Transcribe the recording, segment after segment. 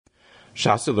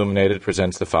Shas Illuminated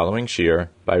presents the following shir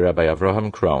by Rabbi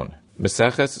Avrohom Krohn.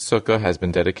 Meseches Sukkah has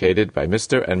been dedicated by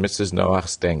Mr. and Mrs. Noach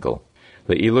Stengel,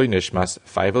 Le'ilui Nishmas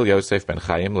Feivel Yosef ben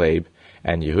Chaim Leib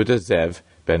and Yehuda Zev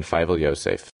ben Feivel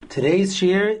Yosef. Today's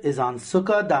shir is on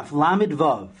Sukkah Daf Lamed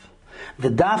Vav. The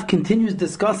daf continues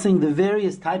discussing the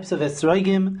various types of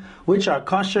esrogim, which are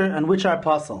kosher and which are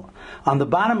pasul. On the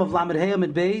bottom of Lamed Hey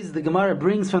Amid Beis, the Gemara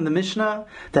brings from the Mishnah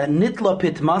that nitla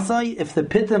pit masai, if the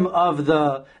pitim of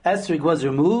the esrog was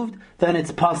removed, then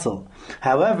it's pasul.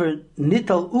 However,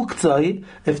 nital uktzai,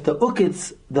 if the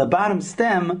ukitz, the bottom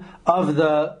stem of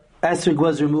the esrog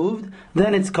was removed,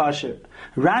 then it's kosher.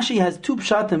 Rashi has two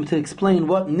pshatim to explain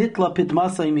what nitla pit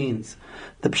masai means.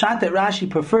 The pshat that Rashi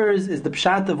prefers is the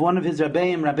pshat of one of his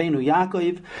Rabbeim, Rabbeinu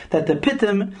Yaakov, that the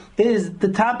pitim is the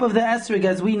top of the esrog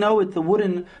as we know it, the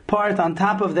wooden part on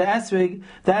top of the esrog,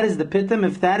 that is the pitim.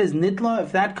 If that is nitla,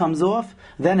 if that comes off,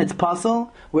 then it's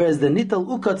pasul, whereas the nital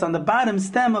ukatz on the bottom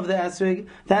stem of the esrog,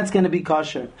 that's going to be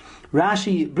kosher.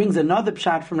 Rashi brings another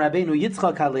pshat from Rabbeinu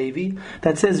Yitzchak HaLevi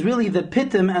that says really the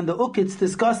pitim and the ukitz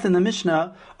discussed in the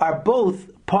Mishnah are both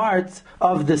parts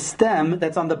of the stem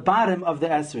that's on the bottom of the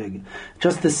esrog.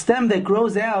 Just the stem that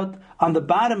grows out on the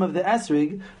bottom of the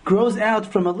esrog grows out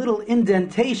from a little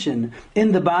indentation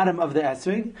in the bottom of the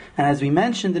esrog. And as we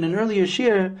mentioned in an earlier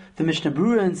shir, the Mishnah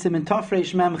Berurah in Siman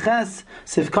Tofreish Mem Ches,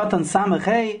 Sivkatan Samach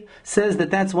Hey, says that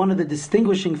that's one of the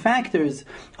distinguishing factors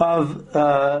of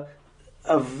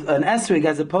an esrog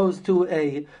as opposed to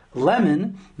a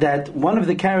lemon, that one of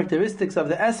the characteristics of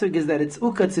the esrog is that its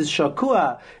ukatz is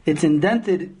shakua, it's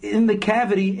indented in the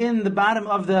cavity in the bottom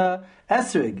of the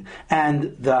esrog.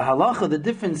 And the halacha, the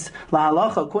difference, la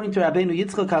halacha, according to Rabbeinu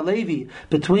Yitzchak HaLevi,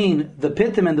 between the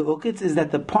pitim and the ukitz is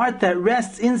that the part that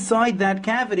rests inside that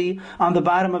cavity on the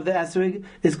bottom of the esrog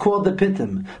is called the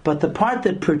pitim. But the part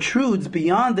that protrudes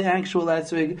beyond the actual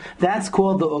esrog, that's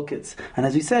called the ukitz. And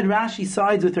as we said, Rashi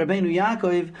sides with Rabbeinu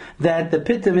Yaakov that the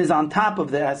pitim is on top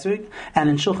of the esrog. And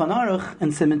in Shulchan Aruch, in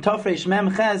Siman Tofreish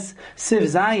Mem Ches, Siv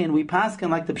Zayin, we paskin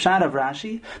like the pshat of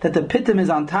Rashi, that the pitim is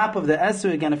on top of the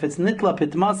esrog, and if it's nitla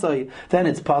pit masai, then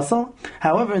it's pasul.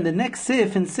 However, in the next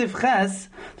sif, in Sif Ches,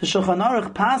 the Shulchan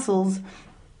Aruch pasels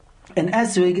an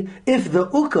esrog if the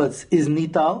ukatz is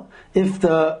nital, if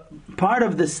the part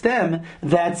of the stem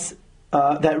that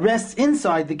rests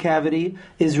inside the cavity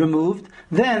is removed,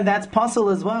 then that's pasul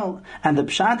as well. And the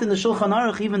pshat in the Shulchan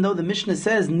Aruch, even though the Mishnah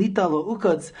says nital or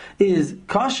ukatz is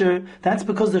kosher, that's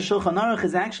because the Shulchan Aruch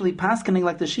is actually paskening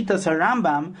like the Shitas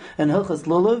HaRambam and Hilchas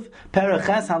Lulav,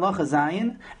 Peraches Halacha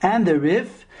Zayin, and the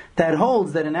Rif, that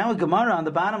holds that in our Gemara on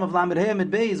the bottom of Lamed Hey Amid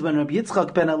Beis, when Rabbi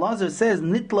Yitzchak ben Elazar says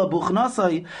nitla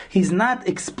buchnasai, he's not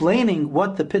explaining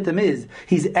what the pitim is.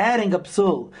 He's adding a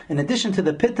psul. In addition to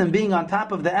the pitim being on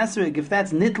top of the esrog, if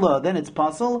that's nitla, then it's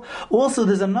pasul. Also,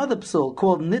 there's another psul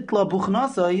called nitla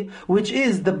buchnasai, which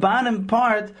is the bottom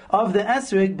part of the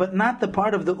esrog, but not the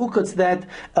part of the ukatz that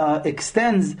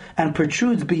extends and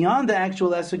protrudes beyond the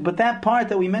actual esrog, but that part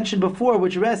that we mentioned before,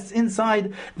 which rests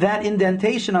inside that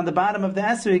indentation on the bottom of the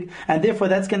esrog. And therefore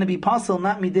that's going to be pasul,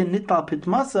 not midin nitla pit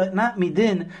masai, not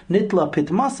midin nitla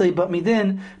pit masai, but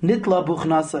midin nitla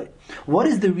buchnasai. What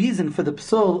is the reason for the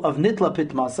psul of nitla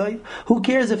pit masai? Who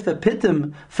cares if the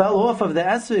pitim fell off of the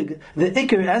esrog? The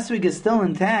ikar esrog is still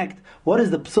intact. What is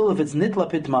the psul if it's nitla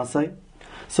pit masai?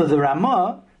 So the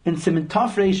Ramah in Siman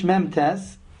Tofreish Mem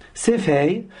Tes Sif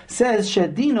Hey says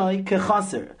shedinoi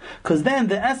kechaser, because then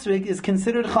the esrog is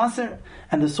considered chaser.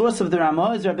 And the source of the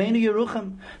Ramah is Rabbeinu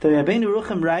Yerucham. The Rabbeinu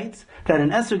Yerucham writes that an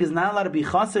esrog is not allowed to be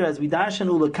chaser as we darshan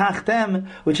ulekachtem,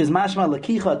 which is mashma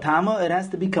lakicha tama. It has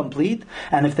to be complete.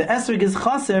 And if the esrog is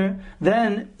chaser,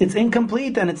 then it's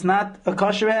incomplete and it's not a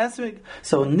kosher esrog.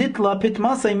 So nitla pit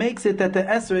masai makes it that the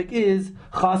esrog is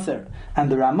chaser. And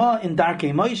the Ramah in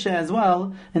Darkei Moshe as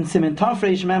well, in Siman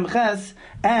Tofreish Mem Ches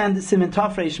and Siman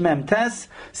Tofreish Mem Tes,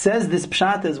 says this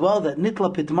pshat as well, that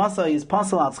nitla pit masai is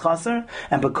pasul as chaser,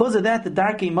 and because of that the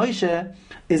Darkei Moshe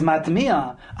is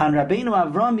matmiya on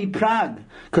Rabbeinu Avrohom Prague,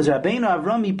 because Rabbeinu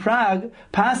Avrohom Prague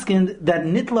paskined that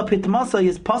nitla pit masai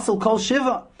is pasul kol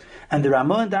shiva. And the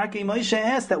Ramah and Darkei Moshe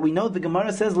asked that we know the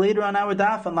Gemara says later on our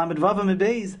daf on Lamed Vav Amid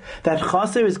Beis that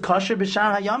chaser is kosher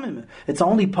b'shar hayamim. It's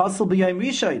only pasul b'yom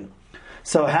rishon.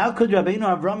 So how could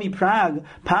Rabbeinu Avrohom Prague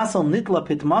pasal nitla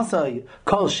pit masai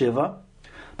kol shiva?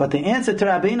 But the answer to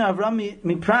Rabbeinu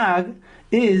Avrohom Prague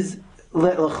is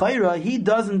l'chayra, he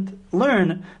doesn't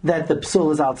learn that the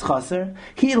psul is al chaser.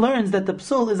 He learns that the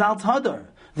psul is al hadar.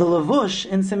 The Lavush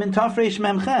in Simin Tafresh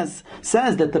Memches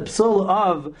says that the psul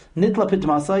of Nitla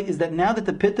Pitmasai is that now that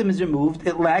the pitum is removed,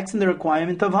 it lacks in the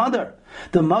requirement of Hadar.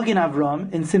 The Magin Avrohom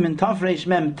in Simin Tafresh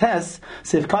Mem Tes,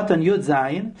 Sivkatan Yud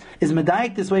Zayin, is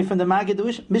medayik this way from the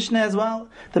Magid Mishnah as well.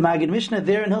 The Magid Mishnah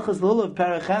there in Hilchas Lulav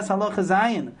Paraches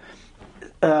Halacha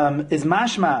Zayin is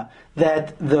mashma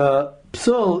that the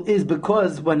psul is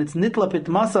because when it's nitla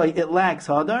pitmasai it lacks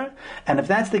hadar, and if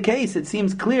that's the case, it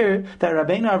seems clear that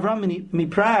Rabbeinu Avram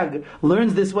Miprag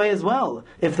learns this way as well.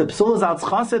 If the psul is al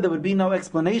tzchaser, there would be no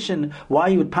explanation why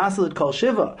you would passel it kol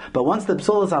shiva. But once the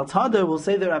psul is al hadar, we'll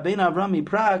say that Rabbeinu Avram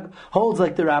Miprag holds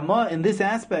like the Ramah in this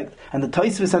aspect, and the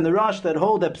Tosfos and the Rosh that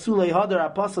hold that psulei hadar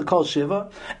apostle kol shiva,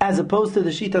 as opposed to the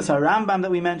Shitas HaRambam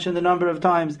that we mentioned a number of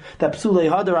times, that psulei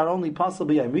hadar are only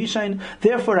possible b'yom rishain.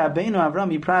 Therefore, Rabbeinu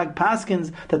Avram Miprag that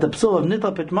the psul of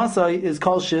nitla pitmasai is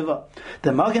called shiva.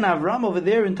 The Magen Avram over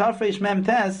there in Tafresh Mem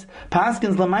Tes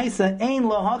paskins lamaisa ein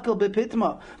lahakal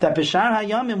bepitma, that b'shar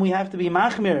hayamim we have to be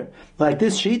machmir like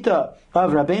this shita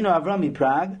of Rabbeinu Avram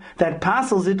Miprag that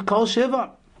pasels it called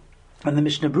shiva. And the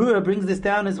Mishnah Berurah brings this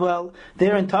down as well.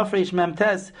 There in Tafresh Mem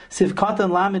Tes,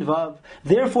 Sivkatan Lamid Vav.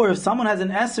 Therefore, if someone has an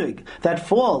esrig that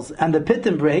falls and the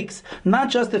pitim breaks, not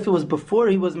just if it was before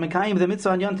he was Mekayim the mitzvah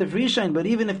on Yontif Rishon, but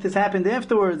even if this happened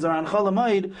afterwards or on Chol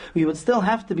Hamoed, we would still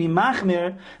have to be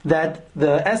machmir that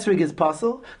the esrig is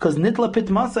pasul, because Nitla Pit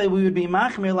Masai we would be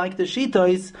machmir like the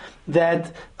Shitois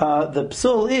that the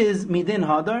psul is midin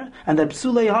hadar, and that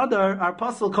psulei hadar are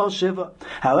pasul kol shiva.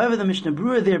 However, the Mishnah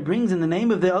Berurah there brings in the name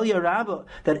of the Eliyah Rabbah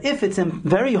that if it's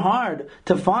very hard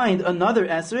to find another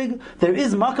esrig, there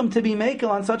is makam to be makel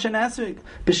on such an esrig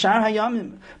b'shar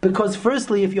hayamim. Because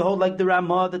firstly, if you hold like the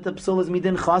Ramah that the psul is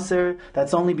midin chaser,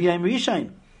 that's only b'yom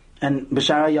rishain, and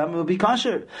b'shar hayamim will be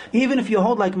kosher. Even if you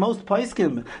hold like most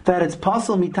paiskim that it's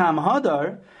pasul mitam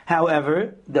hadar.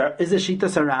 However, there is a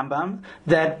Shitas HaRambam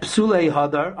that psulei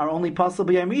hadar are only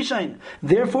possible b'yom rishain.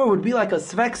 Therefore, it would be like a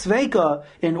svek sveka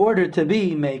in order to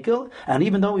be mekel. And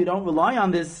even though we don't rely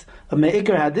on this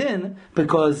me'ikar hadin,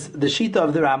 because the Shita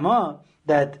of the Ramah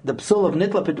that the psul of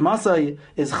nitla pitmasai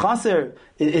is chaser,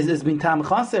 is bintam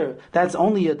chaser, that's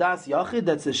only a das yachid,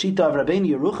 that's a Shita of Rabbeinu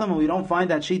Yerucham, and we don't find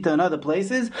that Shita in other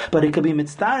places, but it could be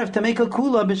mitzdaref to make a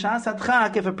kula b'shas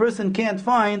hadchak if a person can't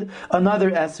find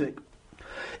another esrik.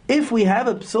 If we have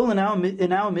a psul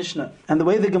in our Mishnah, and the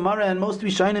way the Gemara and most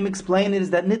Rishonim explain it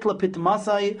is that nitla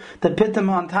pitmasai, the pitam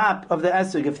on top of the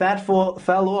esrig, if that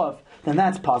fell off, then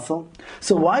that's pasul.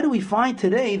 So why do we find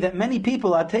today that many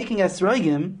people are taking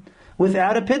esrogim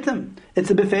without a pitam? It's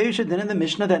a beferish din in the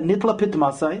Mishnah that nitla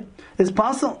pitmasai is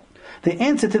pasul. The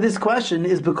answer to this question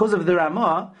is because of the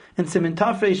Ramah in Simin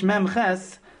Tafresh Mem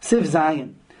Ches Siv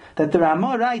Zayin, that the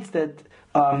Ramah writes that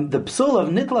the psul of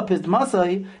nitla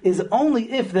pitmasai is only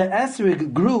if the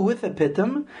esrig grew with a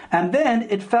pitum and then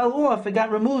it fell off, it got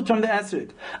removed from the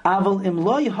esrig. Aval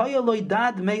imloi hayaloi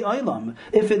dad mei oilam.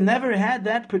 If it never had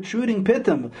that protruding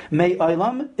pitum mei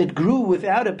oilam, it grew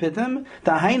without a pitum.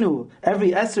 Tahainu,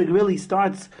 every esrig really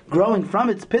starts growing from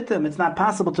its pitum. It's not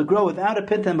possible to grow without a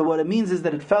pitum, but what it means is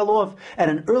that it fell off at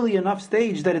an early enough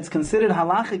stage that it's considered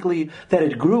halachically that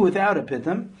it grew without a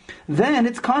pitum. Then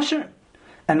it's kosher.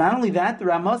 And not only that, the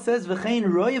Ramah says, "V'chein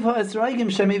roiv ha'esroigim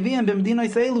shemiviyim b'mdinoi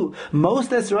seilu." Most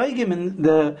esroigim in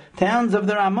the towns of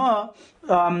the Ramah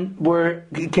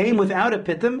came without a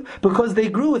pitum because they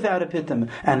grew without a pitum.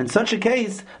 And in such a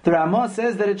case, the Ramah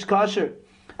says that it's kosher.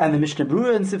 And the Mishnah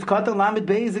Berurah in Sivkatan Lamed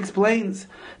Beis explains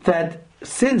that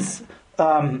since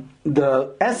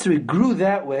the esrig grew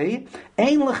that way,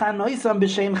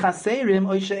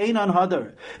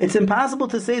 it's impossible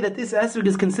to say that this esrig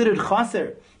is considered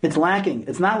chaser. It's lacking.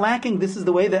 It's not lacking. This is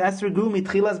the way the esrig grew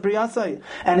mitchilas briyasai,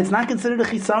 and it's not considered a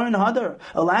chisaron hadar.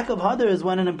 A lack of hadar is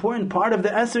when an important part of the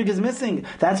esrig is missing.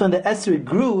 That's when the esrig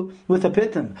grew with a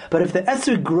pitum. But if the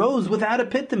esrig grows without a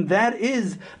pitum, that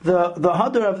is the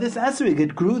hadar of this esrig.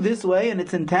 It grew this way, and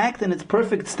it's intact in its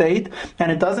perfect state,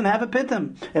 and it doesn't have a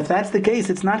pitum. If that's the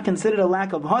case, it's not considered a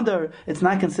lack of hadar. It's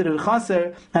not considered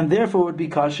chaser, and therefore would be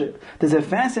kosher. There's a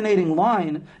fascinating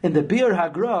line in the Bir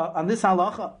Hagra on this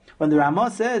halacha when the Ramah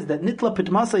says that nitla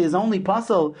pitmasai is only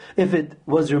pasul if it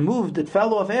was removed, it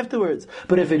fell off afterwards.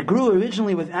 But if it grew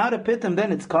originally without a pitum,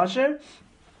 then it's kosher.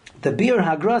 The Bir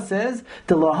Hagra says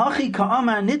the lahachi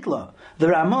ka'amar nitla. The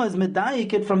Ramah is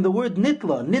medayik it from the word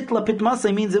nitla. Nitla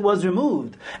pitmasai means it was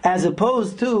removed, as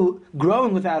opposed to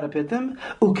growing without a pitum.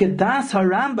 Ukedas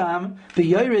harambam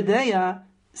b'yoredeya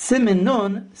simin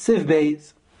nun siv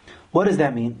beis. What does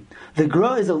that mean? The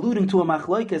Gra is alluding to a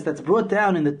machlokes that's brought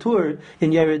down in the Tur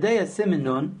in Yeredeya Simin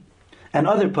Nun and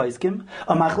other paiskim.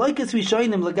 A machlokes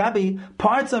rishonim legabi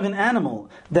parts of an animal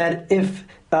that if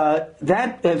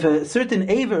that if a certain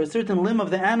aver, a certain limb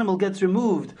of the animal gets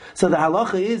removed, so the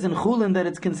halacha is in chulin that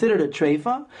it's considered a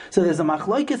treifa. So there's a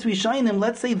machlokes rishonim.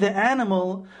 Let's say the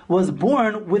animal was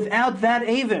born without that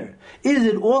aver. Is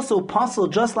it also possible,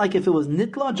 just like if it was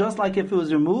nitla, just like if it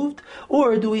was removed,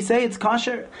 or do we say it's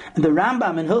kosher? And the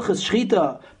Rambam in Hilchos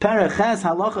Shchita Paraches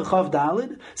Halacha Chav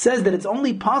Dalid says that it's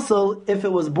only possible if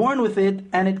it was born with it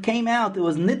and it came out. It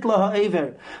was nitla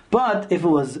ha'aver. But if it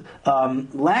was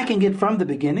lacking it from the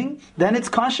beginning, then it's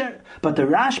kosher. But the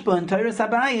Rashba in Torah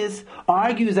Sabayis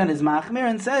argues and is machmir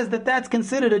and says that that's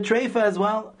considered a treifa as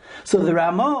well. So the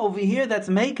Ramah over here, that's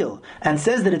mekel, and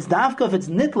says that it's dafka if it's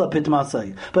nitla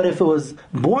pitmasai. But if it was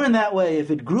born that way,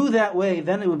 if it grew that way,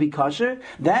 then it would be kosher.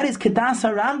 That is Kedas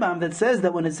HaRambam that says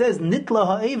that when it says nitla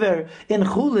ha'aver in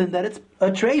chulin, that it's a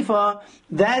treifa,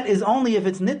 that is only if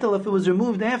it's nitla, if it was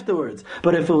removed afterwards.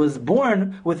 But if it was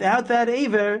born without that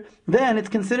aver, then it's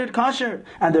considered kosher.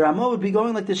 And the Ramah would be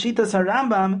going like the Shitas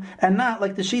HaRambam and not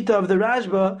like the Shita of the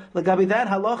Rashba, like that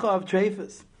halacha of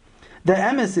treifas. The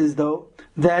emes is, though,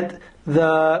 that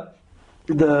the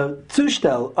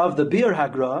zushtel of the Bir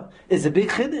Hagra is a big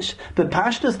chiddush. But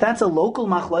Pashtus, that's a local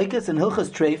machlokes in Hilchas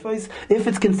Treifos, if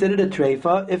it's considered a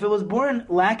treifa, if it was born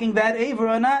lacking that aver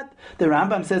or not. The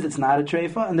Rambam says it's not a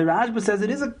treifa, and the Rashba says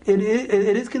it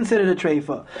is considered a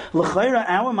treifa. L'chayra,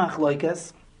 our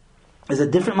machlokes is a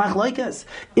different machlokes.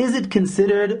 Is it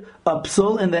considered a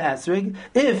psul in the esrig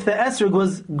if the esrig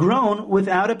was grown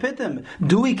without a pitim?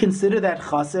 Do we consider that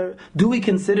chaser? Do we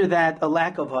consider that a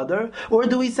lack of hadar? Or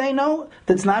do we say no,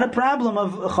 that's not a problem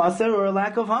of chaser or a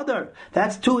lack of hadar?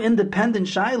 That's two independent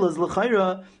shaylas,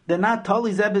 l'chayra, they're not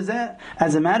tali zeh b'zeh.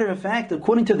 As a matter of fact,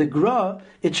 according to the Gra,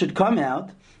 it should come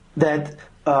out that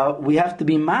we have to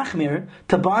be machmir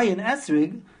to buy an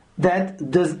esrig that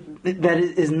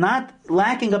is not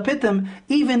lacking a pitim,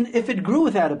 even if it grew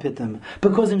without a pitim.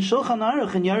 Because in Shulchan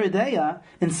Aruch in Yeridea,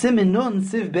 in Simin Nun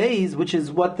Siv Beis, which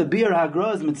is what the Bir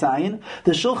Hagra is mitzayin,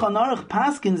 the Shulchan Aruch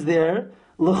paskins there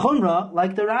l'chumra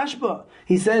like the Rashba.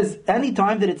 He says any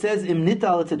time that it says im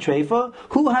nital it's a treifa,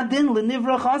 hu hadin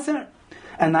l'nivra chaser.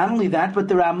 And not only that, but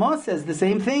the Ramah says the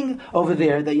same thing over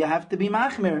there, that you have to be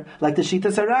machmir, like the Shita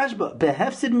Sarashba.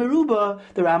 Behefsid meruba,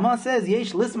 the Ramah says,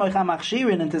 yesh lismach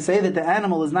hamachshirin, and to say that the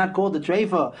animal is not called a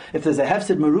treifa, if there's a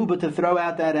hefsid meruba to throw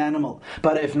out that animal.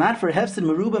 But if not for hefsid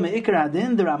meruba me'ikar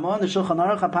adin, the Ramah and the Shulchan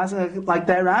Aruch are passing like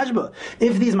that Rashba.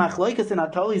 If these machlokes in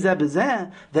atoli zeh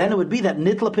b'zeh, then it would be that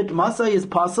nitla pit masai is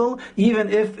possible,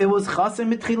 even if it was chaser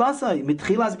mitchilasai,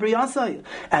 mitchilas briyasai.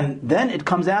 And then it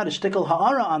comes out a shtickle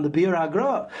ha'ara on the Bir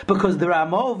Hagra. Because the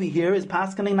Ramah over here is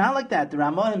paskening not like that. The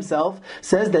Ramah himself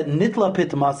says that nitla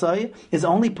pit masai is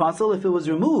only possible if it was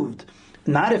removed,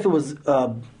 not if it was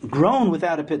grown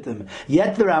without a pitim.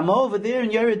 Yet the Ramah over there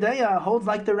in Yeridea holds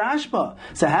like the Rashba.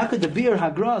 So how could the Bir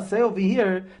Hagra say over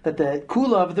here that the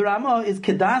kula of the Ramah is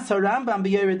Kedas HaRambam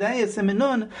b'Yeridea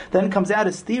Siminun, then comes out a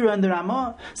stira in the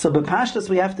Ramah? So b'Pashtus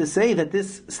we have to say that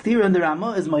this stira in the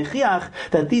Ramah is moichiach,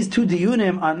 that these two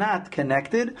diyunim are not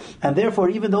connected, and therefore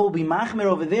even though we'll be machmer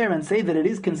over there and say that it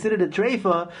is considered a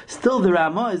treifa, still the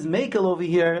Ramah is mekel over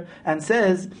here and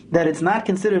says that it's not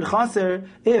considered chaser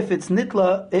if it's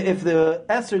nitla, if the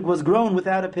esrog was grown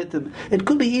without a pitim. It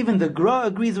could be even the Gra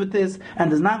agrees with this and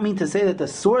does not mean to say that the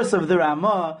source of the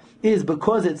Ramah is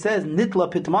because it says nitla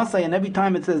pitmasai, and every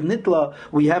time it says nitla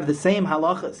we have the same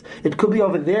halachas. It could be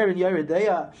over there in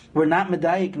Yeridea we're not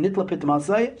medayik nitla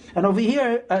pitmasai, and over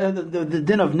here the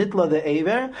din of nitla the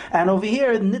aver, and over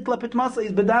here nitla pitmasai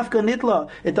is bedafka nitla.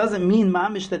 It doesn't mean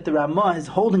mamish that the Ramah is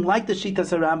holding like the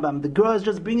Shitas HaRambam. The Gra is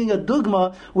just bringing a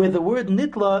dugma where the word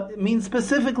nitla means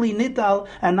specifically nital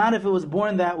and not if it was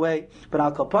born that way. But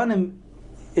al kapanim,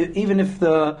 even if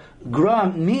the Gra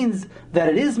means that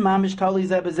it is mamish tali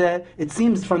zeh b'zeh, it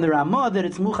seems from the Ramah that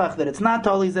it's muchach, that it's not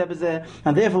tali zeh b'zeh,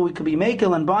 and therefore we could be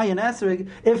makel and buy an esrig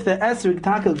if the esrig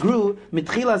taka grew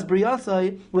mitchilas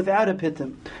briyasai without a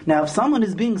pitim. Now if someone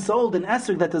is being sold an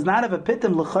esrig that does not have a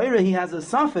pitim, l'chayra he has a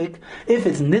suffix, if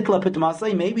it's nitla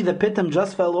pitmasai, maybe the pitim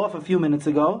just fell off a few minutes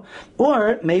ago,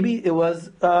 or maybe it was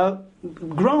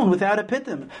grown without a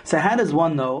pitim. So how does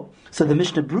one know? So the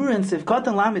Mishnah Berurah in Sivkot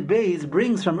and Lamed Beis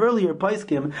brings from earlier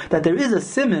Paiskim that there is a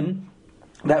siman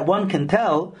that one can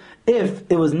tell if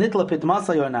it was nitla pit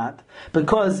masai or not,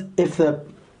 because if the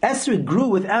esrog grew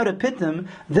without a pitum,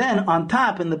 then on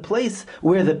top, in the place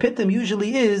where the pitum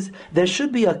usually is, there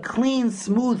should be a clean,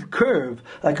 smooth curve,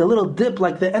 like a little dip,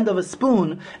 like the end of a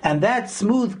spoon, and that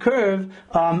smooth curve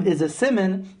is a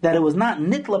siman that it was not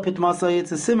nitla pitmasai,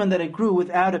 it's a siman that it grew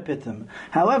without a pitum.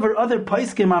 However, other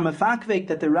paiskim are mefakvek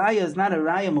that the raya is not a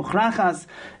raya muchrachas,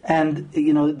 and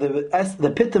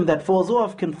the pitum that falls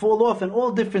off can fall off in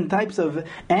all different types of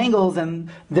angles, and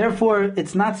therefore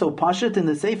it's not so pashut. In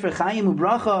the Sefer Chaim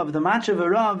Ubracha of the Machav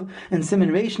Rav in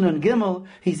Siman Reish Nun Gimel,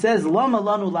 he says, Lama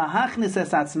lanu lahachnis es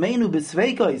atzmeinu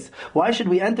b'sveikos. Why should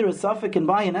we enter a suffix and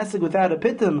buy an esig without a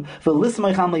pitum?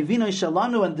 V'lismay cham levino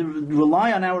shalanu, and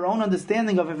rely on our own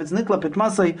understanding of if it's nikla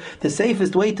pitmasai. The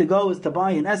safest way to go is to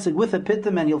buy an esig with a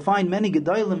pitum, and you'll find many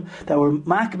gedolim that were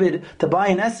makbid to buy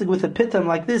an esig with a pitum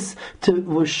like this,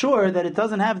 we're sure that it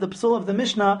doesn't have the psul of the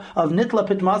Mishnah of nitla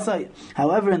pitmasai.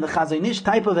 However, in the Chazonish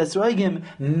type of esroigim,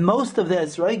 most of the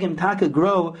esroigim taka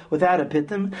grow without a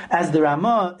pitum, as the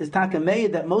Ramah is taka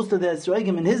made that most of the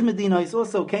esroigim in his Medina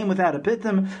also came without a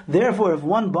pitum. Therefore, if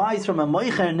one buys from a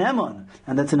moicher nemon,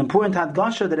 and that's an important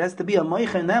hadgasha, that has to be a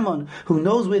moicher nemon who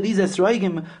knows where these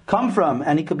esroigim come from,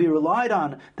 and he could be relied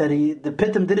on that the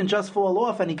pitum didn't just fall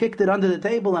off and he kicked it under the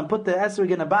table and put the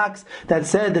esrog in a box that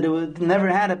said that it never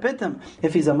had a pitum.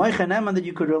 If he's a moicher nemon that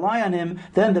you could rely on him,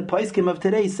 then the paiskim of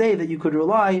today say that you could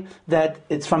rely that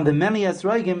it's from the many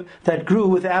esroigim that grew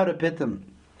without a pitum.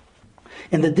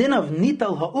 In the din of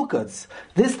nital ha'ukatz,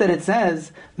 this that it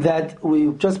says that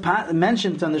we just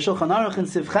mentioned on the Shulchan Aruch in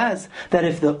Sivchas, that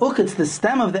if the ukatz, the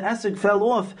stem of the esrog, fell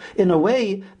off in a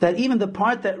way that even the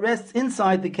part that rests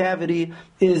inside the cavity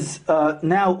is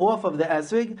now off of the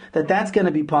esrog, that's going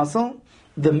to be possible.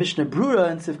 The Mishnah Brura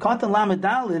and Sivkat and Lamed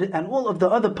Dalid and all of the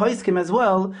other paiskim as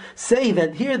well say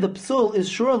that here the psul is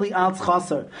surely al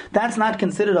chaser. That's not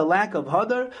considered a lack of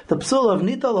hadar. The psul of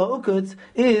nital ha'ukutz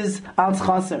is al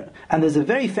chaser. And there's a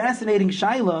very fascinating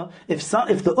shaila, if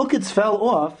the ukutz fell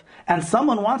off and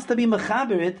someone wants to be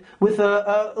mechaber it with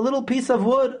a little piece of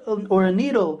wood or a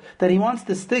needle that he wants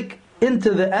to stick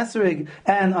into the esrig,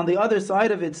 and on the other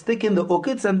side of it stick in the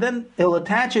ukitz, and then he'll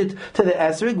attach it to the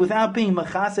esrig without being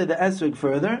machase the esrig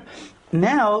further.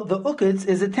 Now the ukitz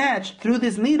is attached through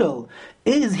this needle.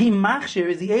 Is he machshir?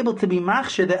 Is he able to be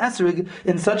machshir the esrig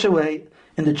in such a way?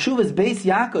 In the Tshuvas Beis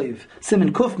Yaakov, Siman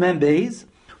Kuf Mem Beis,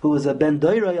 who was a ben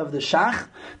doiroi of the Shach,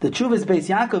 the Tshuvas Beis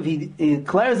Yaakov, he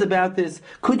declares about this.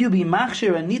 Could you be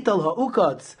machshir and nital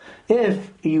ha'ukatz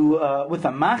if you with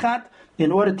a machat,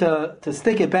 in order to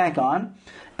stick it back on?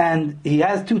 And he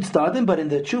has two tzadim, but in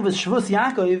the Tshuvas Shvus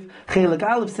Yaakov, Chelik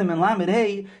Aleph Siman Lamed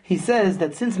Hey, he says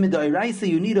that since midoiraisa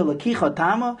you need a lakicha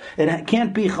tama, it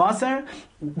can't be chaser.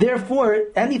 Therefore,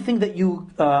 anything that you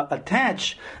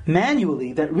attach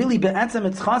manually, that really be'etzem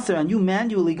it's chaser, and you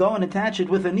manually go and attach it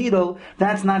with a needle,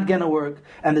 that's not going to work.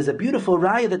 And there's a beautiful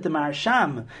raya that the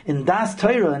Marsham in Das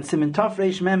Torah and Siman Tov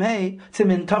Reish Mem Hey,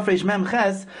 Siman Tov Reish Mem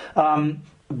Ches,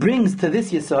 brings to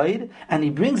this Yesoid, and he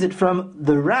brings it from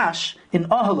the Rash in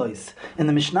Ahalois. In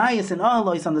the Mishnayos in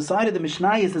Ahalois, on the side of the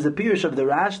Mishnayos is a pirush of the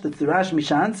Rash, that's the Rash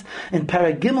Mishans. In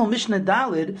Paragimel Mishnah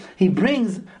Dalid, he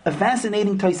brings a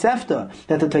fascinating Tosefta,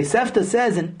 that the Tosefta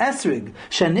says in Esrig,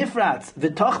 Shenifratz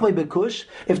v'tochvei bekush,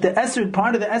 if the Esrig,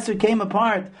 part of the Esrig came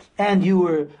apart, and you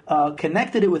were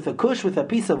connected it with a kush, with a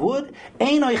piece of wood,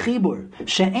 Einoi chibur,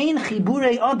 she'ein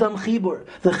chiburei adam chibur.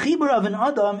 The chibur of an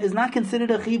adam is not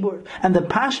considered a chibur. And the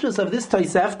pashtus of this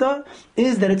Tosefta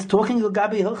is that it's talking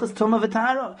Gabi Hilchas Tumah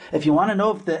V'Tara. If you want to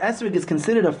know if the esrog is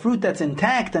considered a fruit that's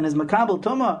intact and is makabel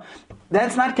Tumah,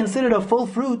 that's not considered a full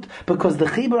fruit, because the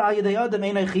chibur al yedei adam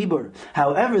einoi chibur.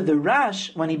 However, the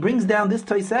Rash, when he brings down this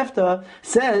Tosefta,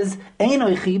 says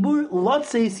einoi chibur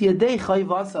lotzeis yedei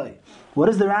chayvasai. What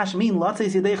does the Rash mean?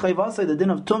 Lotzeis yedei chayvasai, the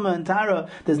din of Tumah and Tara,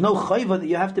 there's no chayva that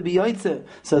you have to be yotzeh.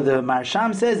 So the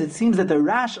Marsham says it seems that the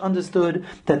Rash understood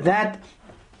that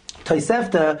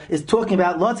Tosefta is talking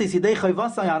about Lotzis Yidei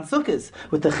Chayvasai on Sukkahs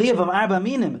with the Chiyav of Arba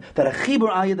Minim, that a Chibur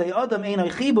al Yidei Adam ain't a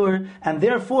Chibur, and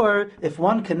therefore if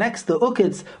one connects the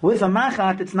ukitz with a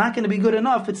machat, it's not going to be good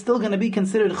enough, it's still going to be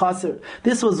considered chaser.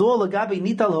 This was all Lagabi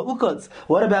Nital ha'ukatz.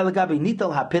 What about Lagabi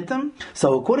Nital ha'pitim?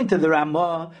 So according to the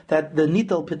Ramah, that the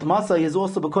Nital pitmasai is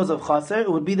also because of chaser,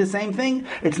 it would be the same thing.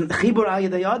 It's Chibur al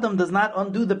Yidei Adam does not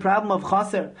undo the problem of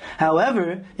chaser.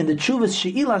 However, in the Tshuvas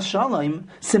She'ilas Shalom,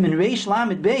 Siman Reish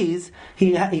Lamed Beis, says,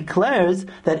 he declares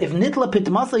that if nitla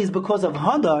pitmasa is because of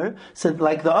hadar, so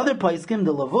like the other paiskim,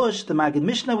 the Lavush, the Magid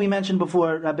Mishnah we mentioned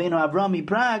before, Rabbeinu Avrohom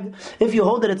Prague, if you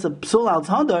hold that it's a psul al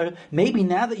hadar, maybe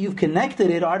now that you've connected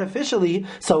it artificially,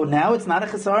 so now it's not a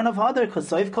chesaron of hadar, because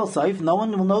saif kol saif, no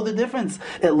one will know the difference.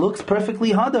 It looks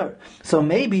perfectly hadar. So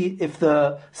maybe if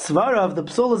the svara of the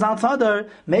psul is al hadar,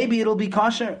 maybe it'll be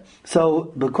kosher.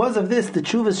 So because of this, the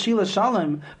Tshuvas Shila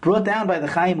Shalom, brought down by the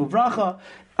Chaim Uvracha,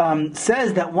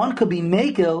 says that one could be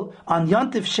makil on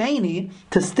Yontif Sheni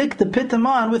to stick the pitam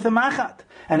on with a machat.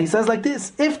 And he says like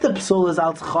this: if the psul is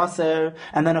al chaser,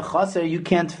 and then a chaser you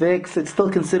can't fix, it's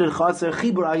still considered chaser.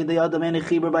 Chibur ayidei adam and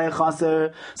chibur by a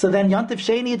chaser. So then Yontif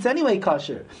Sheni it's anyway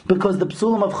kosher because the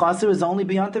psulim of chaser is only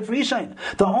beyond Yontif Rishon.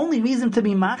 The only reason to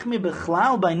be machmir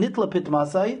bechlal by nitla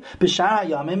pitmasai b'shar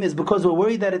hayamim is because we're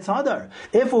worried that it's hadar.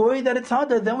 If we're worried that it's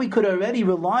hadar, then we could already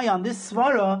rely on this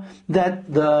svara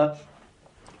that the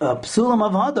psulam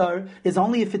of hadar is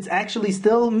only if it's actually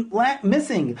still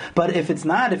missing. But if it's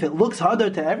not, if it looks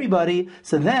hadar to everybody,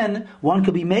 so then one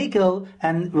could be makel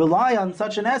and rely on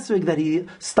such an esrig that he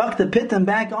stuck the pitam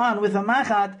back on with a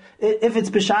machat if it's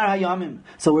b'shar hayamim.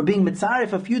 So we're being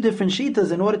mitzaref a few different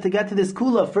shitas in order to get to this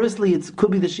kula. Firstly, it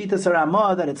could be the shita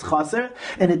saramah that it's chaser.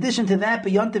 In addition to that,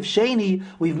 b'yontif sheni,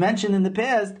 we've mentioned in the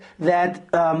past that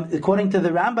according to the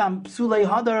Rambam, psulei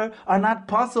hadar are not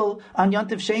possible on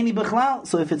yontif sheni b'chlal.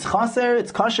 So if it's chaser,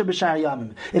 it's kosher b'shar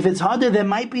yamim. If it's hadar, there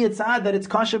might be a tzad that it's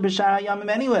kosher b'shar yamim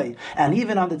anyway. And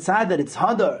even on the tzad that it's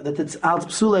hadar, that it's al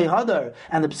psulei hadar,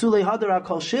 and the psulei hadar are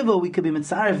kol shiva, we could be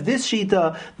mitzaref this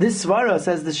shita, this svara,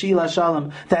 says the Shila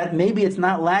Shalom, that maybe it's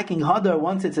not lacking hadar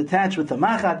once it's attached with the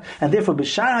machat, and therefore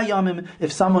b'shar yamim,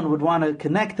 if someone would want to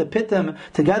connect the pitam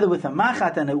together with a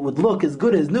machat and it would look as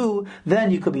good as new,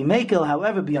 then you could be makel.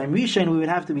 However, b'yom rishon we would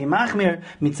have to be machmir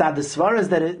mitzad the svaras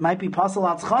that it might be possible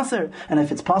al chaser, and if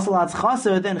it's possible al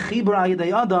chaser, then chibur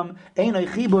ayidei adam einay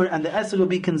chibur, and the esrog will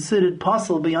be considered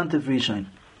possible beyond rishon.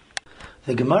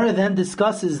 The Gemara then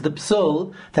discusses the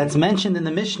psul that's mentioned in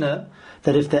the Mishnah,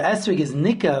 that if the esrog is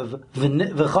nikav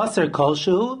v'chaser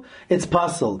kolshu, it's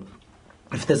possible.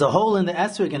 If there's a hole in the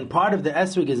esrog and part of the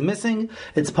esrog is missing,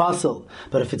 it's possible.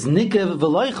 But if it's nikav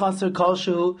v'loy chaser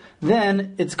kolshu,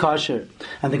 then it's kosher.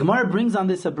 And the Gemara brings on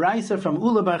this a brisa from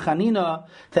Ula Bar Chanina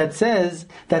that says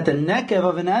that the nekev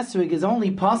of an esrog is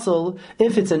only possible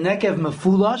if it's a nekev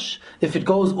mefulash, if it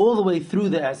goes all the way through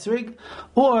the esrog,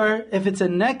 or if it's a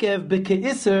nekev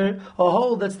b'ke'iser, a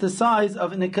hole that's the size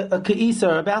of a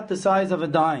ke'iser, about the size of a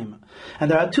dime.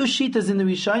 And there are two shitas in the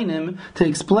Rishonim to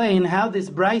explain how this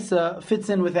brisa fits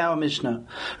in with our Mishnah.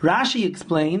 Rashi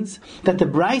explains that the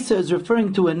brisa is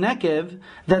referring to a nekev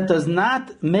that does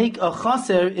not make a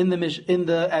chaser in the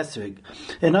esrog.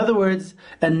 In other words,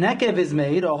 a nekev is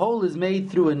made, a hole is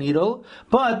made through a needle,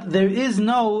 but there is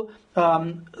no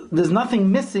there's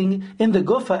nothing missing in the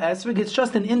gufa esrog. It's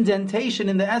just an indentation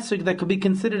in the esrog that could be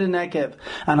considered a nekev.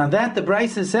 And on that, the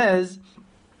brisa says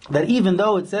that even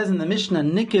though it says in the Mishnah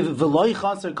nikiv v'loy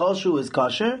chaser kolshu is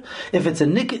kosher, if it's a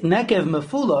nekev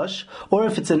mefulash, or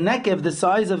if it's a nekev the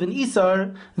size of an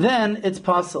isar, then it's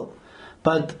possible.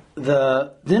 But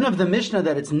the din of the Mishnah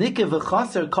that it's nikiv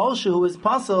v'chaser kolshu is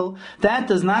possible, that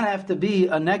does not have to be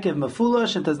a nekev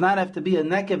mefulash, it does not have to be a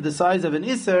nekev the size of an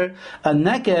isar. A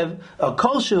nekev, a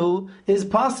kolshu, is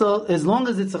possible as long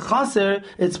as it's a chaser.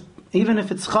 It's even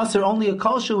if it's chaser only a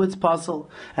kolshu, it's possible.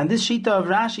 And this shita of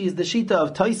Rashi is the shita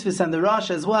of Tosfos and the Rosh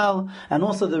as well, and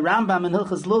also the Rambam in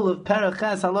Hilchos Lulav Perek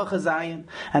Ches Halacha Zayin.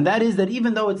 And that is that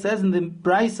even though it says in the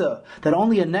Brisa that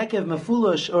only a nekev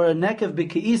mefulash or a nekev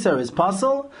b'ke'isar is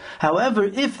possible, however,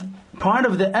 if part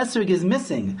of the esrog is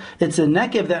missing, it's a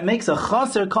nekev that makes a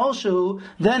chaser kolshu,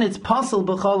 then it's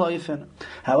possible b'chol oifen.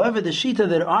 However, the shita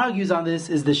that argues on this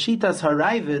is the shitas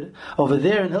harayvid over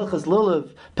there in Hilchos Lulav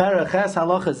Perek Ches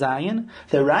Halacha Zayin.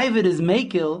 The Ravid is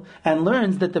makil and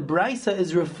learns that the brisa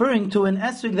is referring to an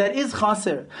esrog that is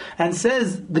chaser, and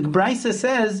says the brisa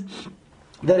says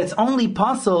that it's only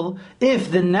possible if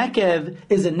the nekev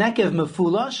is a nekev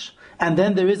mefulash, and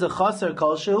then there is a chaser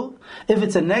kolshu. If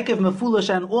it's a nekev mefulash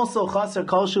and also chaser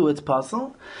kolshu, it's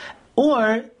possible.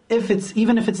 Or if it's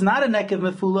not a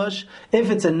nekev mefulash, if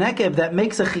it's a nekev that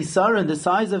makes a chisar in the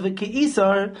size of a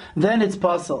ke'isar, then it's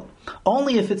possible.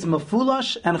 Only if it's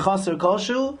mefulash and chaser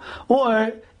kolshu,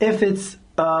 or if it's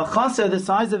chaser the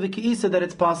size of a ke'isa, that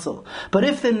it's possible. But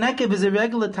if the nekev is a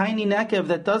regular tiny nekev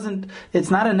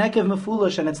it's not a nekev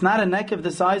mefulash and it's not a nekev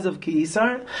the size of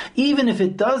ke'isar, even if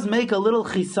it does make a little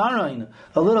chisaron,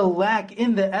 a little lack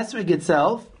in the esrog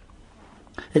itself,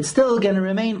 it's still going to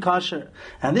remain kosher.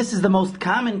 And this is the most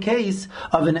common case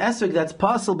of an esrog that's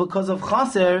possible because of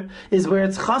chaser, is where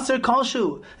it's chaser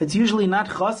kolshu. It's usually not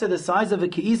chaser the size of a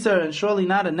keiser, and surely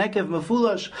not a nekev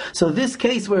mefulash. So this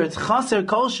case where it's chaser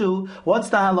kolshu, what's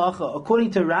the halacha?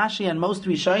 According to Rashi and most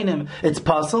Rishonim, it's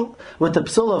possible with the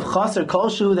psul of chaser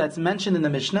kolshu that's mentioned in the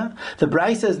Mishnah. The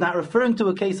Brisa is not referring to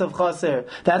a case of chaser.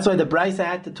 That's why the Brisa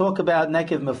had to talk about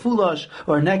nekev mefulash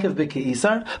or nekev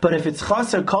b'keiser. But if it's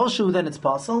chaser kolshu, then it's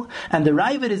possible. And the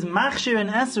Rabbi is machshir and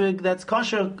esrig that's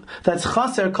kosher, that's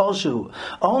chaser kolshu.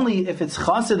 Only if it's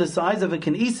chaser the size of a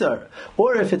keiser,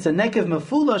 or if it's a nekev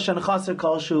mefulash and chaser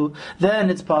kolshu, then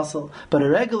it's possible. But a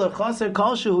regular chaser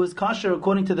kolshu is kosher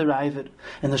according to the Rabbi.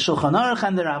 In the Shulchan Aruch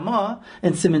and the Ramah,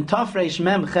 in Siman Tov Reish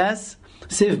Mem Ches,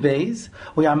 Siv Beis,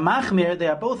 we are machmir, they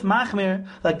are both machmir,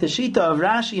 like the Shita of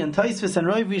Rashi and Tosfos and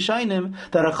Roiv Rishonim,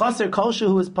 that a chaser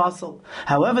kolshu is possible.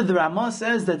 However, the Ramah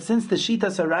says that since the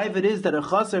Shita's arrival is that a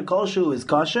chaser kolshu is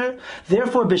kosher,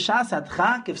 therefore b'shas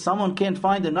hatchak, if someone can't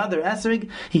find another esrig,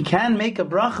 he can make a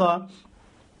bracha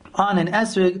on an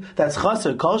esrig that's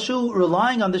chaser kolshu,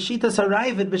 relying on the shitas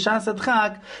harayvit b'shas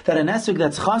adchak, that an esrig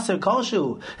that's chaser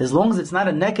kolshu, as long as it's not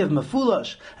a nekev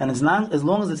mefulash, and as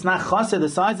long as it's not chaser the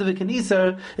size of a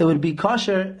keniser, it would be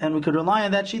kosher, and we could rely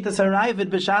on that shitas harayvit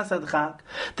b'shas adchak.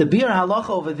 The Bir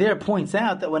halacha over there points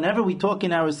out that whenever we talk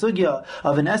in our sugya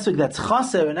of an esrig that's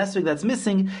chaser, an esrig that's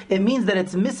missing, it means that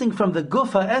it's missing from the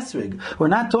gufa esrig. We're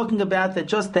not talking about that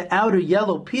just the outer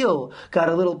yellow peel got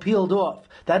a little peeled off.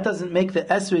 That doesn't make the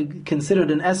esrig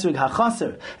considered an esrig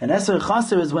hachaser. An esrig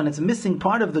chaser is when it's missing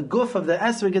part of the guf of the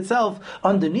esrig itself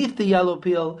underneath the yellow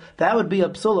peel. That would be a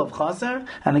psul of chaser.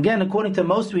 And again, according to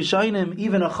most Rishonim,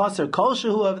 even a chaser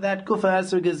kolshehu of that guf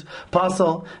esrig is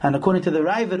pasul. And according to the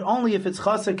Ravid, only if it's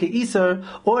chaser keiser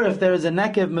or if there is a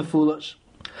nekev mefulash.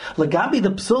 Lagabi the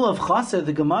psul of chaser,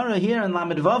 the Gemara here in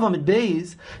Lamed Vav Amid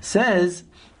Beis says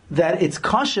that it's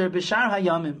kosher b'shar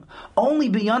hayamim. Only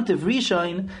b'yantiv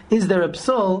rishon is there a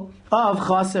psul of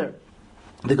chaser.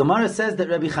 The Gemara says that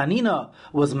Rabbi Chanina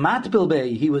was matbil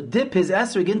bey. He would dip his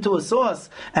esrig into a sauce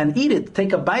and eat it,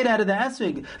 take a bite out of the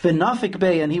esrig, v'nafik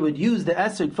bey, and he would use the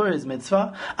esrig for his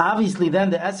mitzvah. Obviously, then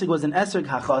the esrig was an esrig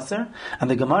hachaser. And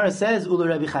the Gemara says, Ulu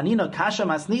Rabbi Chanina kasha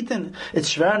masnitin.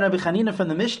 It's shver and Rabbi Chanina from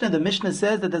the Mishnah. The Mishnah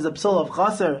says that there's a psul of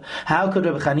chaser. How could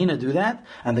Rabbi Chanina do that?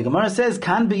 And the Gemara says,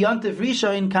 kan biyantiv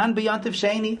rishon, kan biyantiv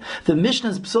sheni. The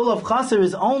Mishnah's psul of chaser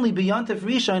is only biyantiv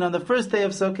rishon on the first day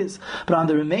of Sukkot, but on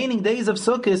the remaining days of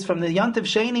Sukkot, from the Yantiv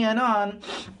Sheni and on,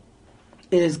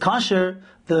 is kosher.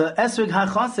 The esrig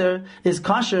hachaser is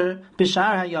kosher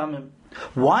b'shar hayamim.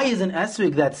 Why is an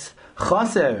esrig that's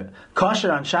chaser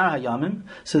kosher on shar hayamim?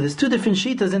 So there's two different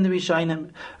shitas in the Rishonim.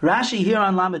 Rashi here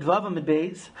on Lamed Vav Amid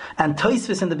Beis, and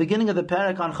Tosfos in the beginning of the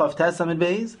parak on Chav Tes Amid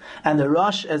Beis, and the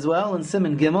Rosh as well in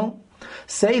Siman Gimel,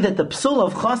 say that the psul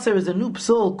of chaser is a new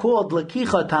psul called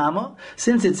lakicha tama.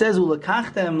 Since it says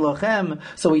ulakachtem lochem,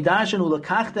 so we darshan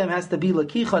ulakachtem has to be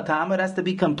lakicha tama, it has to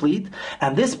be complete.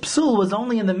 And this psul was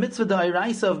only in the mitzvah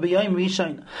da'iraisa of b'yayim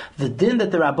rishon. The din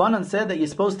that the Rabbanan said that you're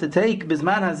supposed to take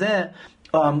bizman hazeh,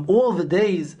 all the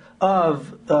days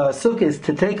of Sukkot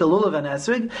to take a lulav and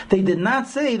esrig, they did not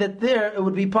say that there it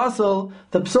would be possible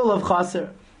the psul of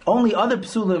chaser. Only other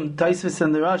psulim, Tosfos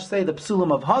and the Rosh, say the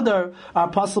psulim of Hadar are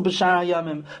pasul b'shar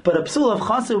hayamim. But a psul of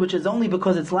chaser, which is only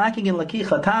because it's lacking in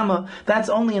lakicha tama, that's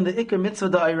only in the ikar mitzvah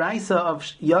da'iraisa of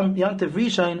yantiv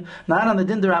rishon, not on the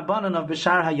din d'Rabbanan of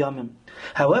b'shar hayamim.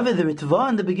 However, the Ritva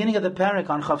in the beginning of the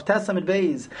parak on Chav Tes Amid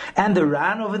Beis and the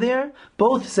Ran over there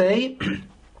both say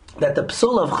that the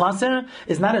psul of chaser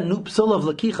is not a new psul of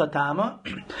lakicha tama.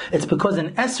 It's because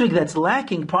an esrig that's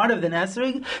lacking part of an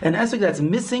esrig that's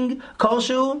missing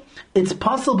kolshu, it's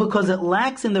possible because it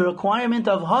lacks in the requirement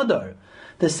of hadar.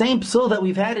 The same psul that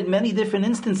we've had in many different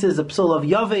instances, a psul of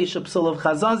yavesh, a psul of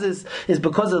chazazis, is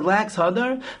because it lacks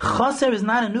hadar. Chaser is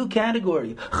not a new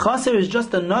category. Chaser is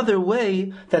just another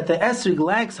way that the esrig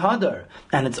lacks hadar.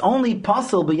 And it's only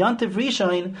possible b'yantiv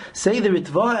rishon, say the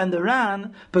Ritva and the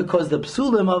Ran, because the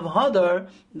psulim of hadar,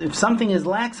 if something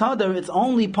lacks hadar, it's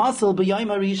only possible b'yayim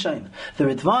rishon. The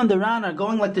Ritva and the Ran are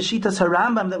going like the Shitas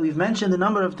HaRambam that we've mentioned a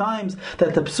number of times,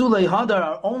 that the psulei hadar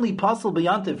are only possible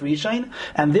b'yantiv rishon,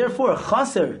 and therefore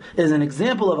chaser is an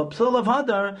example of a psul of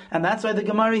hadar, and that's why the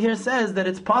Gemara here says that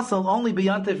it's possible only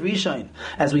b'yantiv rishon.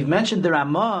 As we've mentioned, the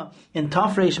Ramah in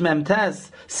Tafresh Mem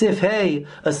Tes Sif Hey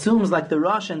assumes like the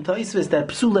Rosh and Tosfos that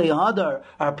psulei hadar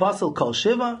are possible kol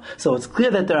shiva. So it's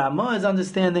clear that the Ramah is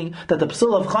understanding that the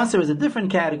psul of chaser is a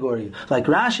different category, like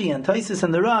Rashi and Tosfos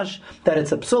and the Rosh, that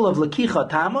it's a psul of lakicha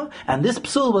tama, and this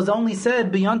psul was only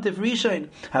said b'yantiv rishon.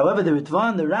 However, the Ritva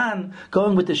and the Ran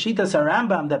going with the Shitas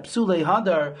HaRambam that psulei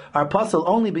hadar are possible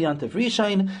pasul only b'yantiv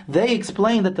rishon. They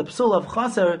explain that the psul of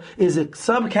chaser is a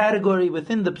subcategory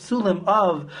within the psulim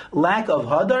of lack of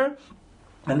hadar,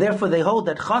 and therefore they hold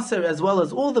that chaser as well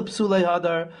as all the psulei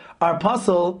hadar are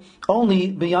pasul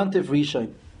only b'yantiv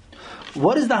rishon.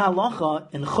 What is the halacha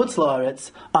in Chutz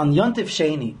La'aretz on Yontif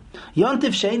Sheni?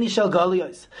 Yontif Sheni Shel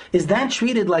Galiyos. Is that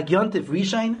treated like Yontif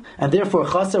Rishon, and therefore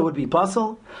Chaser would be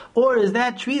pasul? Or is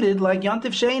that treated like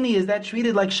Yontif Sheni? Is that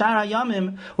treated like Shara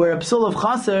Yamim, where a psul of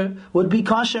Chaser would be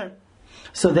kosher?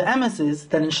 So the emes is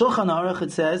that in Shulchan Aruch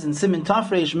it says, in Simin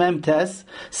Tafresh Mem Tes,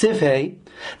 Sif Hey,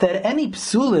 that any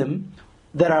psulim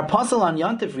that are pasul on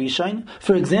Yontif Rishon,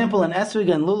 for example, an esrog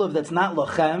and lulav that's not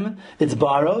lochem, it's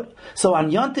borrowed. So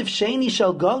on Yontif Sheni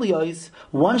Shel Galiyos,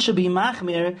 one should be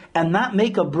machmir and not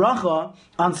make a bracha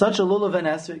on such a lulav and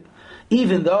esrog.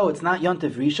 Even though it's not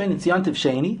Yontif Rishon, it's Yontif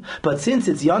Sheni, but since